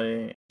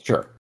Family.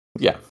 Sure.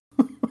 Yeah.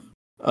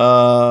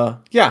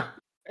 Yeah.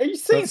 Are you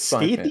saying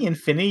Skate the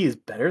Infinity is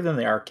better than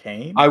the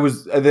Arcane? I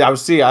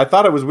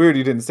thought it was weird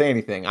you didn't say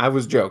anything. I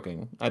was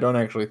joking. I don't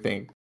actually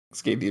think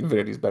Skate the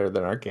Infinity is better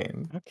than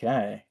Arcane.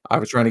 Okay. I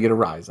was trying to get a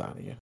rise out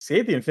of you.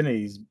 Skate the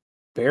Infinity is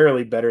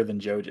barely better than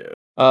JoJo.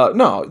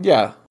 No,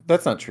 yeah,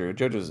 that's not true.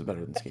 JoJo's is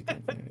better than Skate the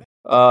Infinity.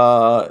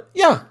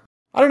 Yeah,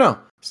 I don't know.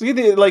 Skate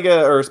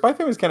the or Spy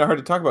Family is kind of hard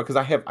to talk about because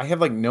I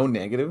have like no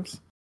negatives.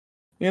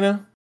 You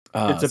know,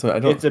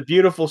 it's a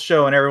beautiful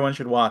show and everyone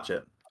should watch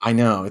it. I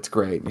know, it's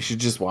great. You should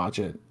just watch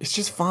it. It's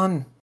just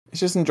fun. It's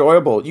just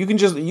enjoyable. You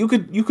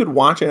could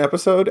watch an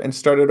episode and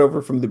start it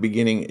over from the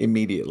beginning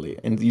immediately,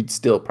 and you'd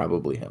still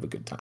probably have a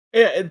good time.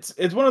 Yeah,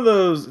 it's one of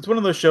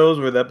those shows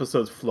where the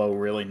episodes flow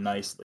really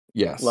nicely.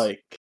 Yes. So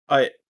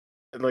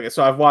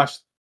I've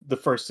watched the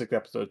first 6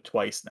 episodes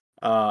twice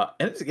now.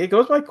 And it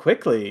goes by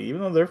quickly,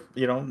 even though they're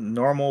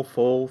normal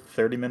full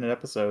 30-minute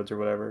episodes or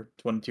whatever,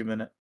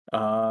 22-minute.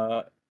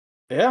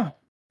 Yeah.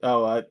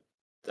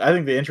 I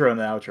think the intro and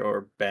the outro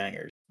are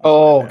bangers.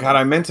 Oh God,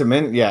 I meant to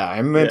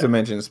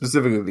mention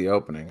specifically the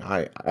opening.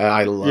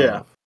 I love.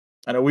 Yeah,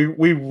 I know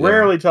we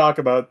rarely talk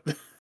about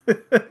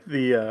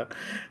the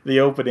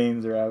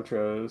openings or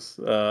outros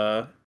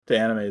to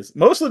animes,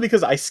 mostly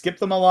because I skip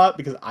them a lot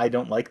because I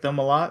don't like them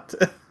a lot.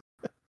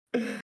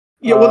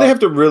 Yeah, well, they have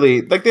to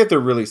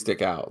really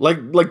stick out, like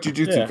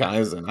Jujutsu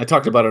Kaisen. I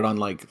talked about it on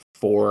like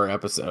 4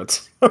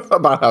 episodes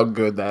about how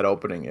good that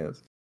opening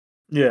is.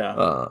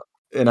 Yeah,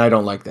 and I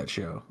don't like that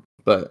show,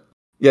 but.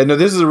 Yeah, no,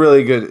 this is a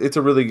really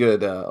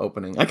good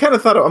opening. I kind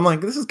of thought,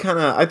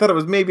 I thought it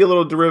was maybe a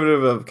little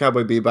derivative of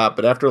Cowboy Bebop,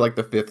 but after like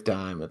the 5th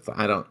time,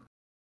 I don't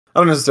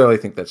necessarily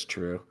think that's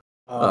true.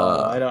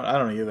 I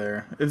don't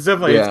either. It's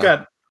definitely, it's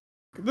got,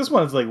 this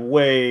one's like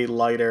way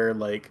lighter,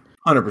 like.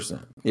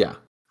 100%, yeah.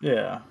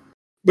 Yeah.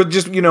 But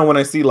just, when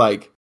I see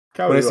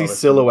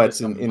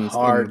silhouettes in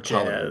hard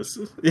jazz.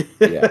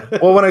 Yeah.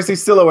 Well, when I see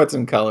silhouettes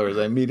in colors,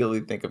 I immediately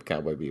think of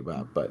Cowboy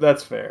Bebop, but.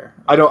 That's fair.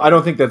 I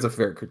don't think that's a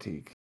fair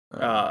critique.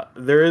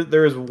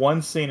 There is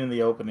one scene in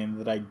the opening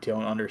that I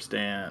don't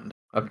understand.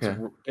 Okay.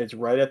 It's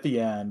right at the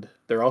end.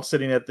 They're all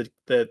sitting at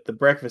the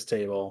breakfast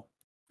table,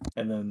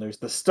 and then there's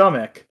the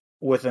stomach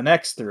with an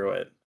X through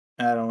it.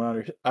 I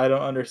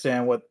don't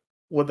understand what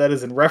that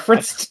is in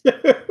reference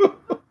to.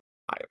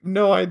 I have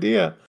no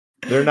idea.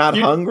 They're not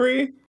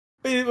hungry?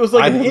 It was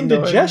like an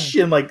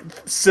indigestion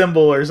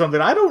symbol or something.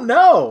 I don't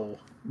know.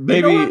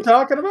 Maybe you know what I'm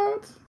talking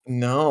about?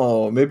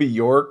 No, maybe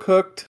you're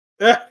cooked.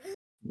 I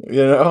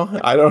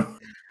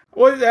don't.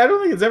 Well, I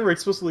don't think it's ever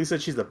explicitly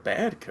said she's a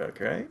bad cook,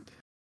 right?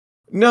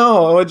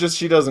 No, it's just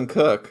she doesn't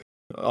cook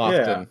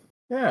often.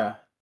 Yeah.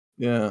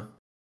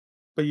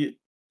 But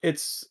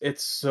it's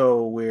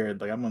so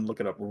weird. Like, I'm gonna look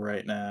it up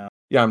right now.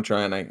 Yeah, I'm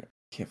trying. I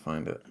can't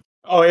find it.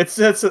 Oh, it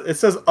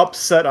says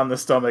upset on the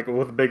stomach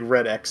with a big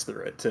red X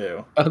through it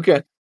too.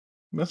 Okay,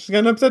 she's got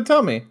an upset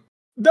tummy.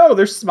 No,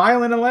 they're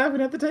smiling and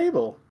laughing at the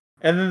table,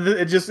 and then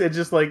it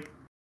just like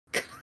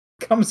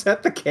comes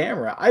at the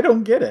camera. I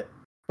don't get it.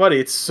 Buddy,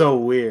 it's so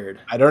weird.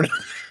 I don't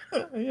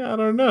know. Yeah, I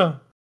don't know.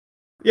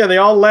 Yeah, they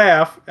all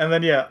laugh, and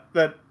then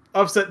that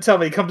upset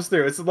tummy comes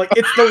through. It's like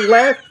it's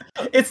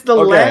the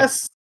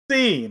last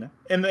scene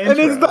in the intro.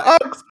 And it's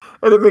the X,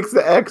 and it makes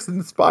the X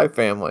in Spy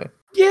Family.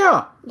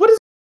 Yeah. What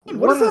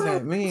does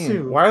that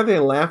mean? Why are they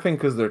laughing?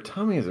 Because their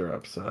tummies are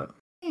upset.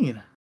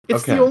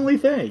 It's the only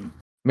thing.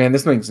 Man,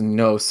 this makes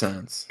no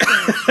sense.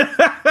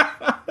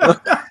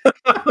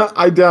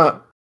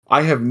 I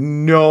have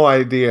no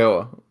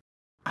idea.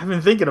 I've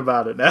been thinking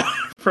about it now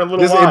for a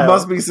little while. It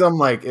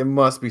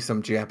must be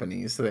some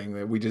Japanese thing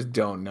that we just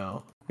don't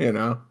know.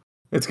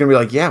 It's gonna be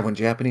like, when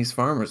Japanese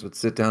farmers would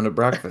sit down to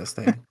breakfast,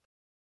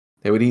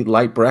 they would eat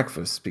light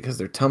breakfast because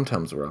their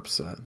tum-tums were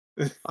upset.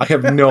 I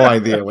have no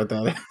idea what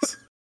that is.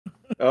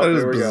 Oh, That is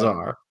here we go.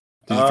 bizarre.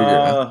 Did you figure it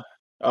out?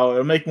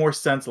 It'll make more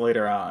sense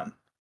later on.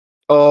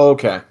 Oh,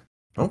 okay.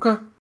 Okay.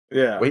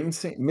 Yeah. Wait and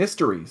see.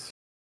 Mysteries.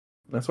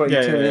 That's why you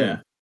Yeah, tune yeah, in.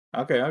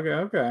 yeah.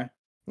 Okay.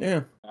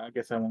 Yeah. I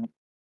guess I won't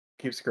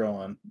keep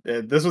scrolling.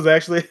 This was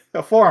actually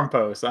a forum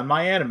post on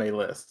my anime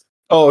list.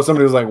 Oh,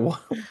 somebody was like, "What?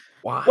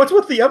 What's Why?"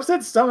 with the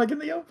upset stomach in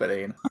the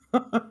opening?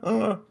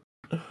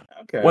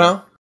 Okay.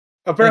 Well,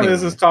 Apparently, this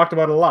is anyway, talked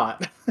about a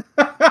lot.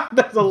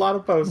 There's a lot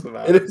of posts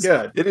about it it. is.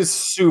 Good. It is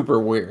super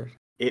weird.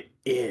 It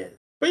is.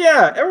 But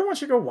yeah, everyone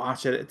should go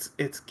watch it.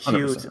 It's 100%.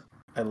 cute.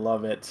 I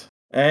love it.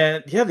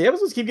 And yeah, the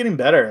episodes keep getting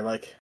better.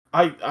 Like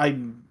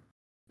I'm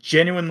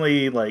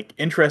genuinely like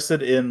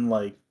interested in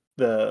like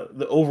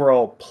the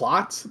overall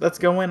plot that's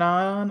going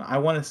on. I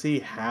want to see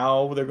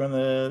how they're going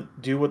to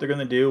do what they're going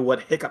to do,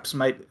 what hiccups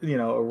might,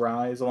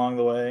 arise along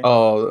the way.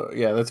 Oh,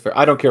 yeah, that's fair.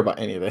 I don't care about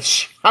any of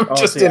this. I'm Oh,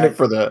 just see, in it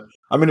for the.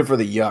 I'm in it for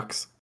the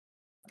yucks.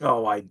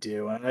 I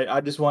do. And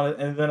I just want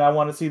to, and then I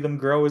want to see them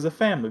grow as a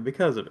family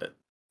because of it.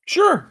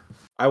 Sure.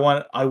 I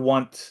want I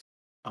want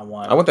I I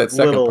want want that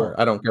second part. little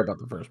I don't care about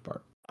the first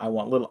part. I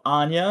want little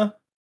Anya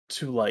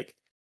to like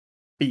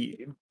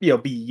be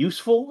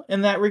useful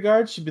in that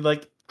regard. She'd be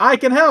like, I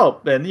can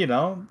help, and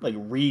like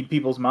read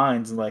people's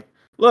minds and like,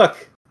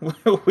 look,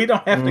 we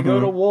don't have to go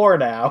to Mhm. war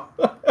now.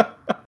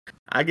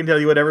 I can tell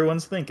you what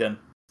everyone's thinking.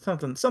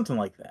 Something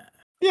like that.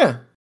 Yeah.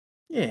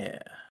 Yeah.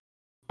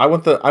 I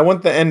want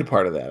the end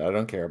part of that. I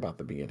don't care about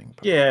the beginning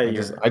part. Yeah,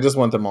 I just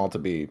want them all to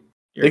be.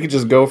 you're They could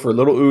just go for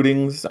little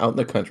outings out in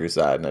the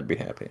countryside, and I'd be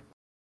happy.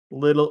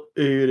 little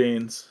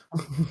Udins.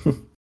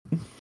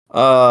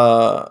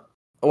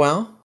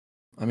 Well,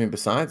 I mean,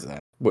 besides that,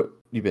 what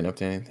you been up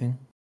to? Anything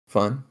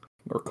fun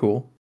or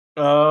cool?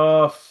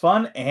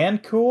 Fun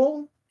and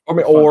cool? I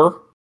mean, Fun.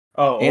 or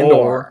Oh, and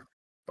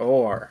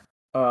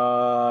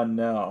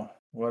no.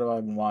 What have I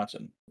been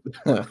watching?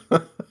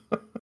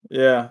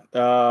 Yeah,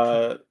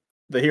 the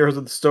Heroes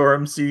of the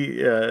Storm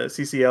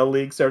CCL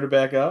League started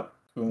back up.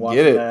 Been Get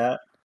watching it? that.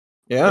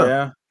 Yeah.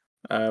 Yeah,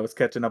 I was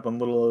catching up on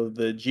little of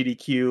the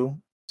GDQ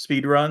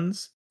speed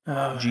runs.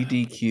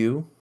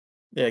 GDQ.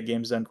 Yeah,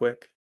 games done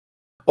quick.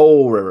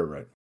 Oh,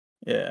 right.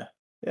 Yeah,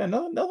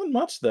 nothing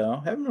much though.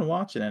 Haven't been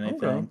watching Okay.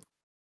 anything.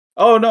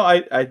 Oh no,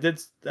 I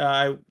did.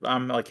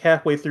 I'm like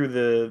halfway through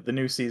the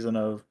new season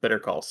of Better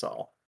Call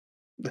Saul.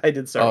 I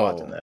did start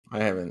watching Oh, that. I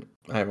haven't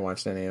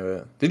watched any of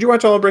it. Did you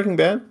watch all of Breaking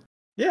Bad?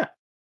 Yeah,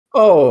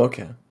 Oh,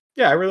 okay.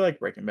 yeah, I really like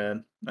Breaking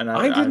Bad, and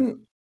I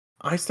didn't.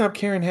 I stopped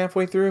caring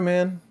halfway through,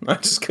 man. I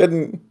just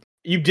couldn't.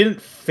 You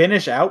didn't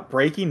finish out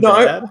Breaking No,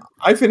 Bad?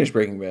 I finished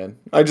Breaking Bad.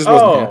 I just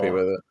wasn't happy Oh.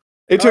 with it.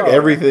 It took Oh.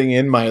 everything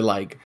in my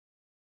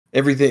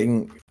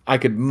everything I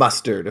could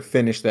muster to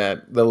finish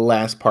the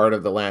last part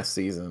of the last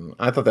season.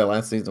 I thought that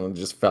last season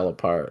just fell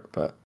apart,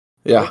 but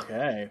yeah.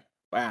 Okay.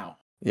 Wow.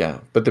 Yeah,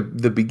 but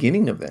the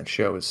beginning of that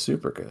show is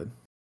super good.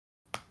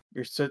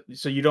 You're so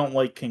you don't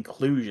like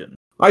conclusion.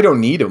 I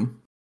don't need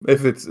them.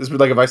 If it's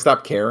like if I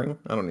stop caring,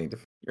 I don't need to.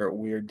 You're a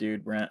weird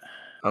dude, Brent.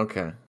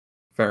 Okay,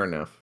 fair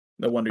enough.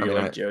 No wonder I you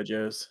mean, like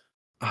JoJo's.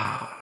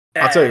 I'll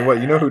tell you what.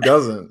 You know who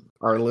doesn't?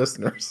 Our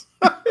listeners.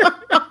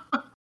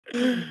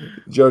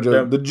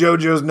 JoJo, the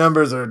JoJo's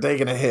numbers are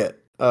taking a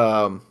hit.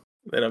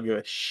 They don't give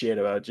a shit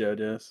about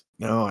JoJo's.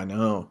 No, I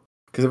know,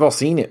 because they've all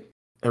seen it.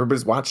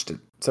 Everybody's watched it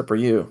except for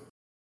you.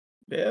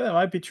 Yeah, that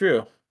might be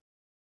true.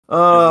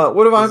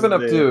 What have I been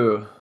up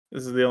to?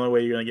 This is the only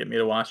way you're gonna get me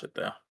to watch it,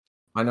 though.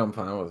 I know I'm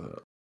fine with it.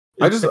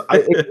 If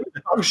you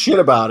talk shit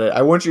about it,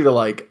 I want you to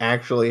like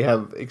actually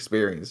have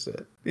experienced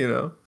it.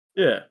 Yeah.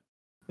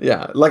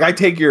 Yeah. Like I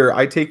take your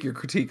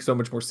critique so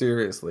much more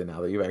seriously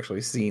now that you've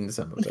actually seen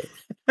some of it.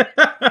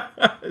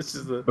 It's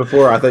just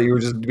Before I thought you were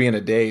just being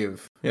a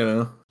Dave.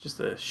 just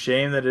a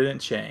shame that it didn't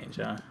change,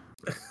 huh?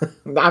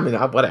 I mean,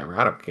 whatever.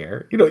 I don't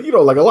care. You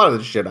don't like a lot of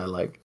the shit I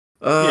like.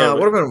 Yeah,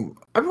 What about?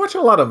 I've been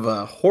watching a lot of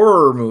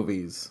horror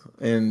movies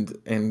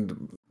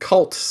and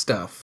cult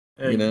stuff.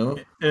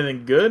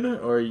 Anything good,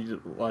 or are you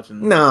just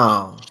watching?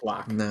 No,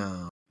 schlock?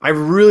 no. I've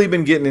really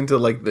been getting into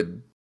like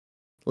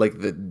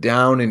the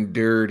down and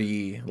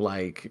dirty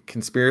like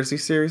conspiracy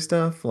series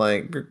stuff,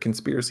 like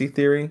conspiracy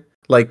theory,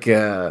 like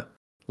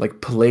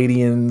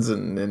Palladians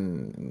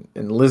and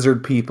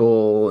lizard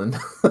people and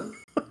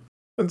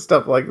and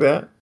stuff like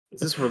that. Is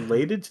this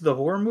related to the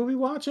horror movie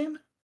watching?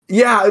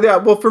 Yeah.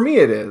 Well, for me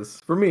it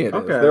is. Okay.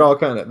 They all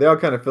kind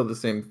of feel the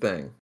same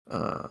thing.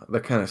 The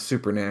kind of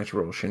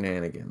supernatural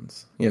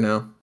shenanigans,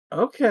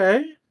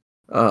 Okay.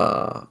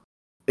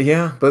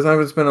 Yeah, but I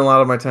would spend a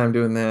lot of my time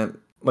doing that,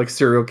 like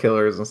serial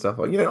killers and stuff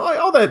like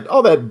all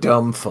that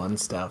dumb fun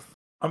stuff.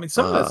 I mean,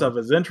 some of that stuff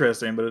is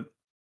interesting, but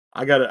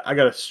I got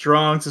a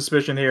strong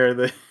suspicion here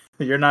that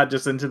you're not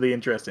just into the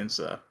interesting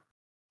stuff.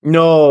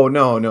 No.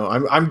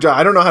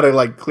 I don't know how to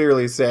like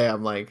clearly say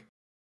I'm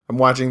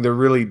watching the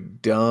really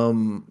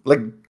dumb, like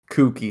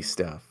kooky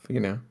stuff,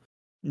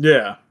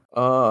 Yeah.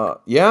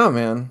 Yeah,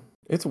 man.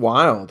 It's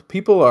wild.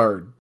 People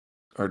are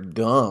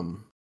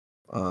dumb.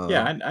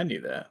 Yeah, I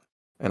knew that.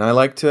 And I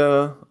like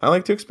to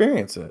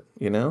experience it,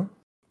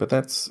 But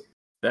that's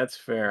That's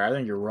fair. I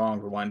think you're wrong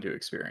for wanting to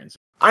experience.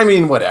 I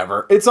mean,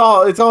 whatever. It's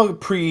all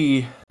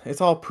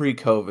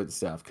pre-COVID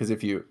stuff. Because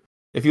if you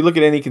look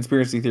at any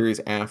conspiracy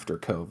theories after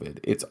COVID,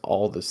 it's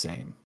all the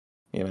same.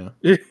 You know,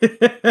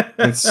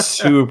 it's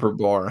super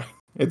boring.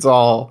 It's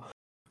all,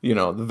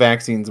 the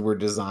vaccines were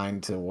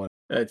designed to what?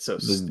 That's so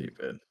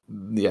stupid.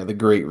 Yeah, the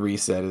Great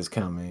Reset is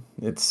coming.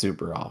 It's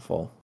super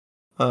awful.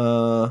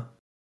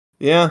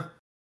 Yeah,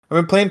 I've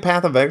been playing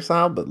Path of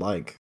Exile, but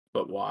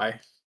why?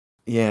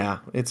 Yeah,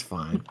 it's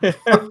fine.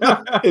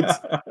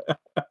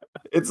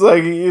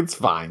 it's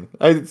fine.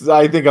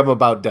 I think I'm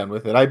about done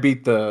with it. I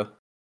beat the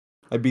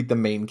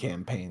main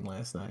campaign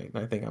last night.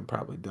 I think I'm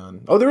probably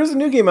done. Oh, there is a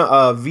new game,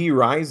 V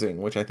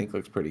Rising, which I think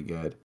looks pretty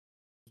good.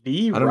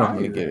 V Rising. I don't know if I'm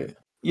gonna get it.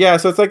 Yeah,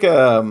 so it's like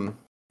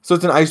so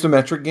it's an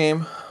isometric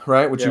game,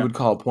 right? Which you would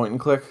call a point and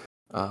click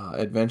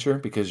adventure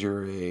because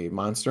you're a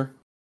monster.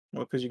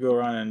 Well, because you go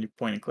around and you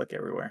point and click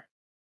everywhere.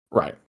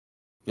 Right.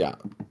 Yeah,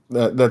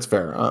 that's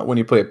fair. When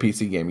you play a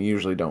PC game, you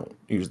usually don't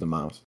use the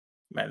mouse.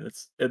 Man,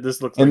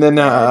 this looks and like then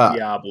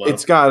Diablo.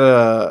 It's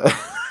got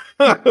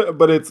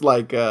but it's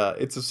like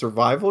it's a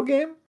survival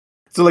game.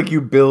 So like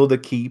you build a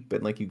keep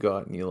and like you go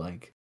out and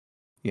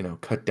you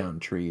cut down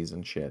trees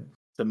and shit.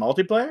 It's a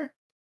multiplayer?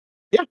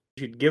 Yeah.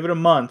 You should give it a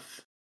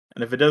month,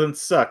 and if it doesn't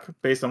suck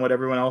based on what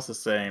everyone else is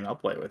saying, I'll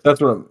play with it.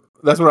 That's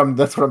what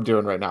I'm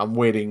doing right now. I'm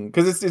waiting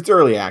because it's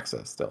early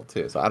access still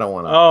too, so I don't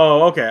want to.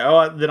 Oh, okay.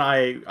 Oh, then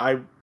I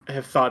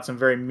have thought some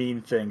very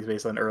mean things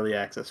based on early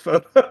access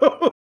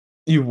photos.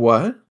 You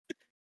what?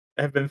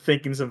 I've been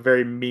thinking some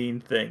very mean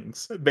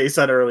things based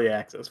on early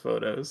access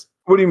photos.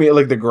 What do you mean,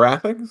 like the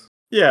graphics?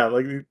 Yeah,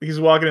 like he's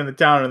walking in the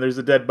town and there's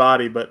a dead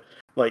body, but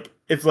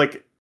it's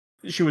like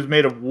she was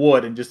made of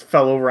wood and just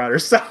fell over on her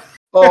side.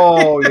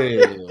 Oh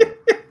yeah.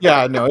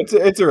 Yeah, no,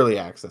 it's early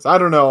access. I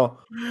don't know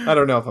if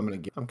I'm gonna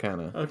get. I'm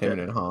kind of hemming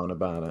and hawing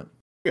about it.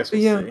 I guess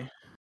we'll see.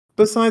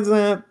 Besides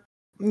that,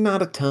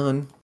 not a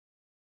ton,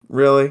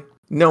 really.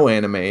 No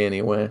anime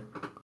anyway.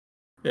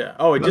 Yeah.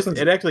 Oh,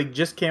 it actually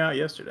just came out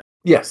yesterday.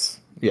 Yes.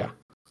 Yeah.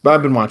 But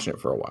I've been watching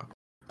it for a while.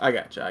 I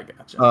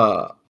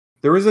gotcha.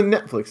 There is a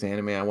Netflix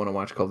anime I want to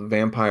watch called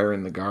Vampire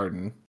in the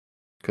Garden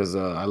because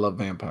I love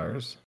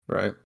vampires,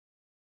 right?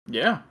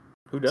 Yeah.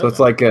 Who doesn't?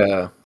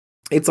 So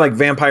it's like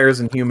vampires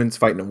and humans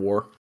fighting a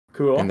war.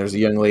 Cool. And there's a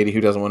young lady who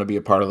doesn't want to be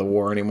a part of the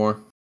war anymore.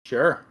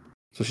 Sure.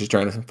 So she's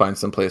trying to find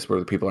some place where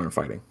the people aren't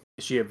fighting.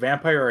 Is she a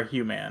vampire or a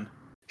human?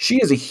 She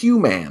is a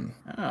human.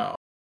 Oh.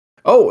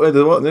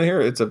 Oh, here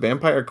it's a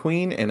vampire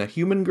queen and a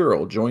human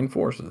girl join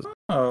forces.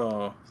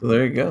 Oh. So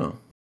there you go.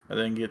 And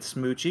then get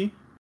smoochy?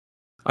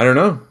 I don't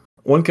know.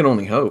 One can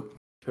only hope.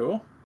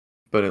 Cool.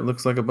 But it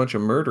looks like a bunch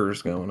of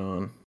murders going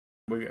on.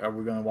 Are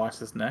we going to watch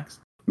this next?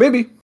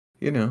 Maybe.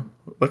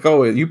 Like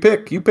always, you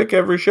pick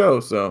every show,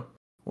 so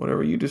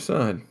whatever you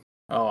decide.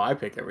 Oh, I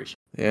pick every show.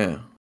 Yeah.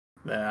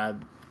 Then I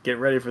get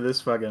ready for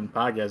this fucking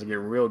podcast to get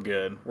real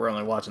good. We're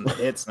only watching the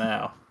hits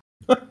now.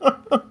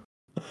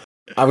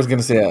 I was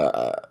gonna say,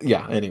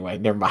 yeah. Anyway,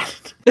 never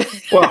mind.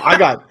 Well, I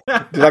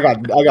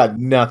got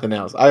nothing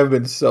else. I have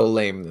been so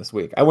lame this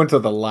week. I went to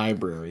the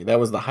library. That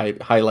was the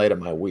highlight of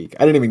my week.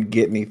 I didn't even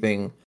get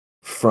anything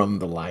from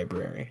the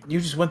library. You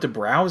just went to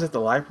browse at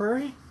the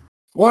library?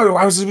 Well, it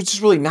was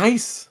just really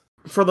nice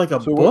for like a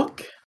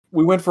book.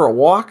 We went for a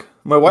walk.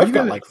 My wife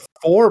got like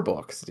 4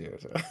 books,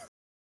 dude.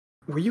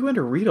 Were you going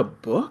to read a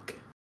book?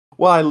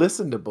 Well, I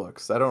listen to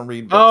books. I don't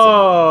read books.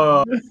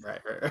 Oh,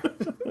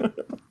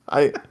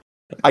 right.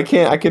 I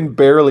can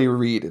barely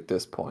read at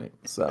this point,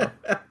 so.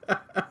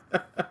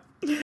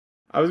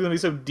 I was going to be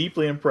so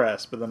deeply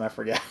impressed, but then I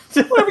forgot.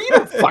 Whatever, you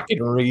don't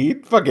fucking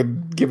read.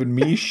 Fucking giving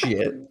me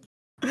shit.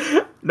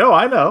 No,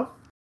 I know.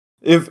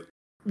 If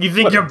you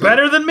think you're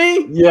better than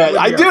me? Yeah,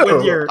 I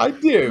do. I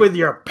do. With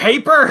your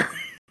paper?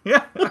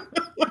 Yeah.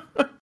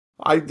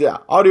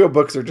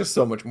 Audiobooks are just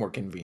so much more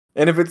convenient.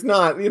 And if it's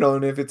not,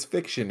 and if it's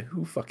fiction,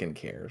 who fucking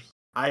cares?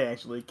 I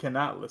actually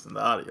cannot listen to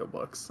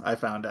audiobooks. I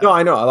found out. No,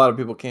 I know a lot of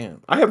people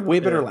can. I have way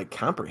better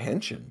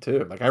comprehension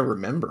too. Like I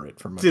remember it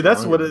from. See,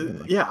 that's what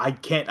it. Yeah, I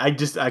can't. I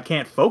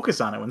can't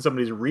focus on it when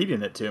somebody's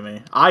reading it to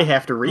me. I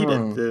have to read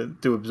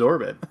it to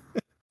absorb it.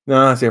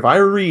 No, see, if I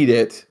read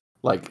it,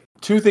 like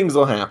 2 things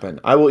will happen.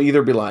 I will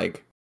either be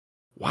like,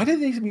 why did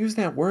they use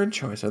that word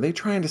choice? Are they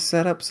trying to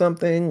set up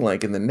something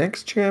like in the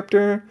next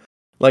chapter?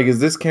 Like, is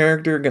this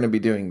character going to be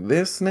doing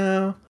this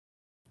now?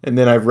 And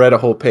then I've read a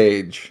whole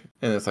page,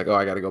 and it's like, oh,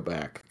 I got to go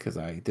back because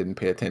I didn't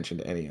pay attention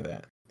to any of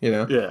that,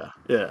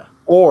 Yeah.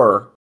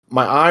 Or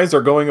my eyes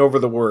are going over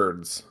the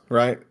words,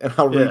 right? And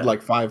I'll read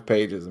like 5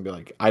 pages and be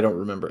like, I don't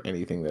remember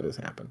anything that has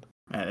happened.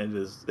 Man, it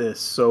is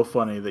so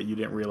funny that you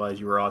didn't realize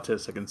you were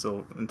autistic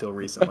until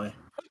recently.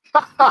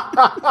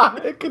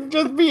 It could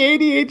just be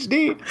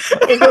ADHD.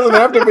 It doesn't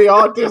have to be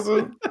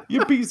autism.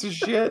 You piece of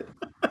shit.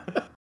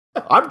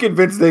 I'm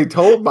convinced they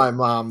told my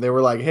mom. They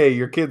were like, hey,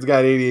 your kid's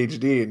got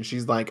ADHD. And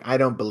she's like, I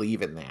don't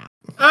believe in that.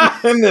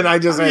 And then I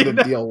just had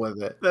to deal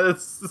with it. That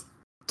is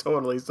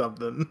totally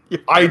something.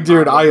 I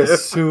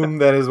assume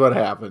that is what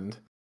happened.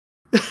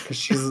 Because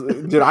she's,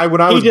 when I was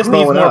growing up. He just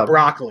needs more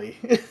broccoli.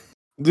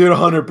 Dude,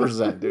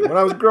 100%, dude. When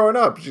I was growing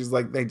up, she's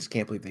like, they just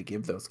can't believe they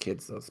give those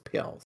kids those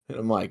pills. And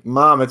I'm like,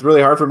 Mom, it's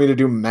really hard for me to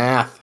do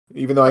math,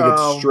 even though I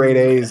get straight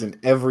A's and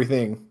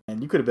everything.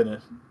 And you could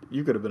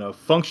have been a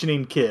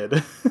functioning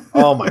kid.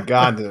 Oh my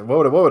God, dude.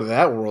 What would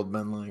that world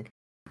been like?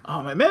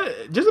 Oh man,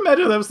 just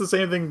imagine that was the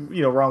same thing,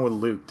 wrong with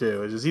Luke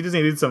too. It's just he just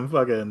needed some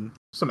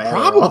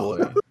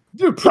probably,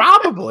 dude,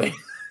 probably.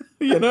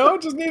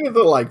 Just needed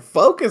to like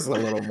focus a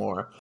little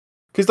more.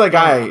 Because like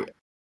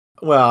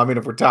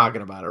if we're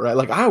talking about it, right?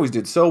 Like I always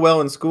did so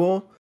well in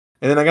school,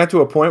 and then I got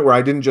to a point where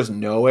I didn't just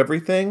know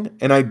everything,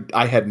 and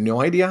I had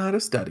no idea how to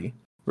study,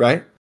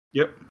 right?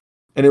 Yep.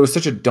 And it was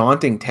such a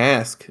daunting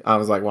task. I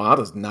was like, well, I'll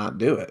just not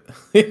do it.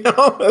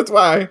 That's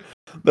why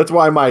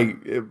my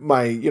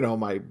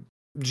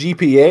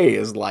GPA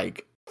is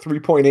like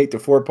 3.8 to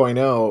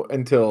 4.0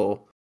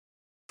 until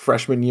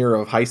freshman year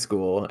of high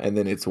school, and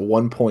then it's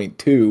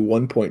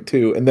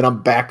 1.2, and then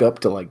I'm back up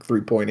to like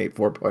 3.8,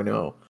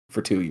 4.0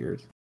 for 2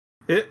 years.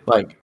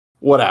 Like,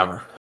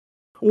 whatever,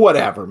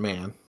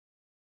 man.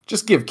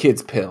 Just give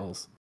kids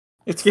pills.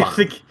 It's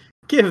fine.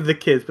 Give the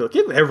kids pills.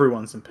 Give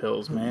everyone some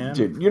pills, man.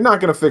 Dude, you're not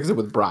gonna fix it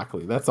with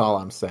broccoli. That's all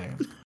I'm saying.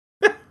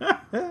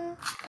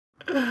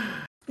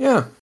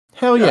 Yeah.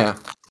 Hell yeah.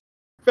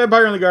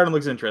 Vampire in the Garden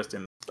looks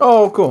interesting.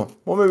 Oh, cool.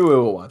 Well, maybe we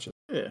will watch it.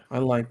 Yeah. I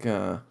like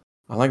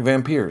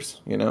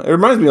vampires. It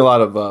reminds me a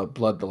lot of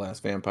Blood the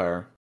Last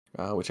Vampire,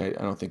 which I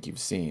don't think you've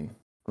seen.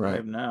 Right? I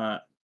have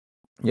not.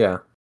 Yeah.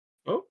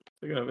 Oh,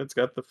 it's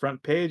got the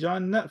front page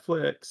on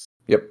Netflix.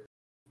 Yep.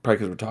 Probably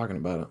because we're talking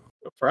about it.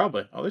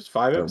 Probably. Oh, there's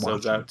 5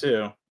 episodes out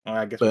too. Well,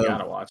 I guess we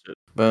gotta watch it.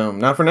 Boom.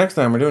 Not for next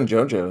time. We're doing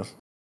JoJo's.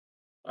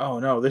 Oh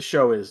no, this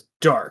show is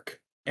dark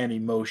and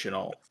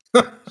emotional.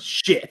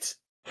 Shit.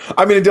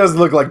 I mean, it does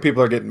look like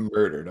people are getting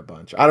murdered a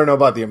bunch. I don't know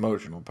about the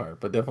emotional part,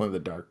 but definitely the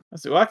dark.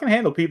 I can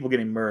handle people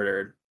getting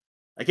murdered.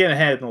 I can't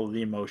handle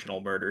the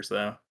emotional murders,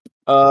 though.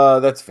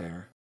 That's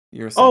fair.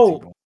 You're a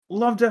sensible.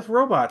 Love, Death,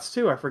 Robots,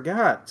 too. I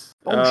forgot.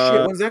 Oh,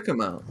 shit. When's that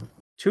come out?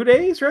 2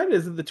 days, right?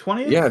 Is it the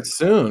 20th? Yeah, it's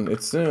soon.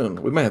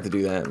 We might have to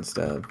do that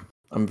instead.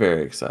 I'm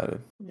very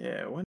excited.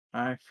 Yeah, when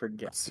I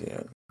forget. Let's see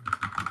it.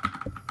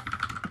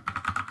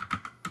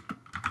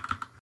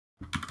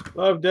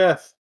 Love,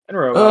 Death, and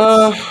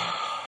Robots.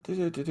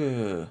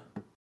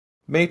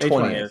 May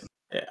 20th.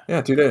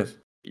 Yeah, 2 days.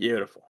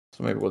 Beautiful.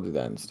 So maybe we'll do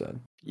that instead.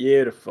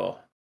 Beautiful.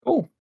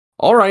 Cool.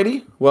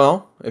 Alrighty.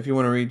 Well, if you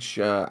want to reach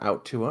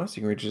out to us,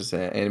 you can reach us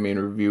at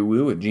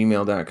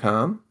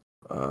animatedreviewwoo@gmail.com.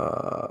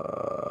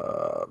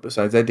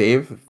 Besides that,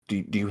 Dave,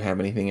 do you have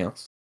anything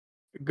else?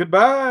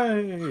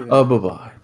 Goodbye. Bye-bye.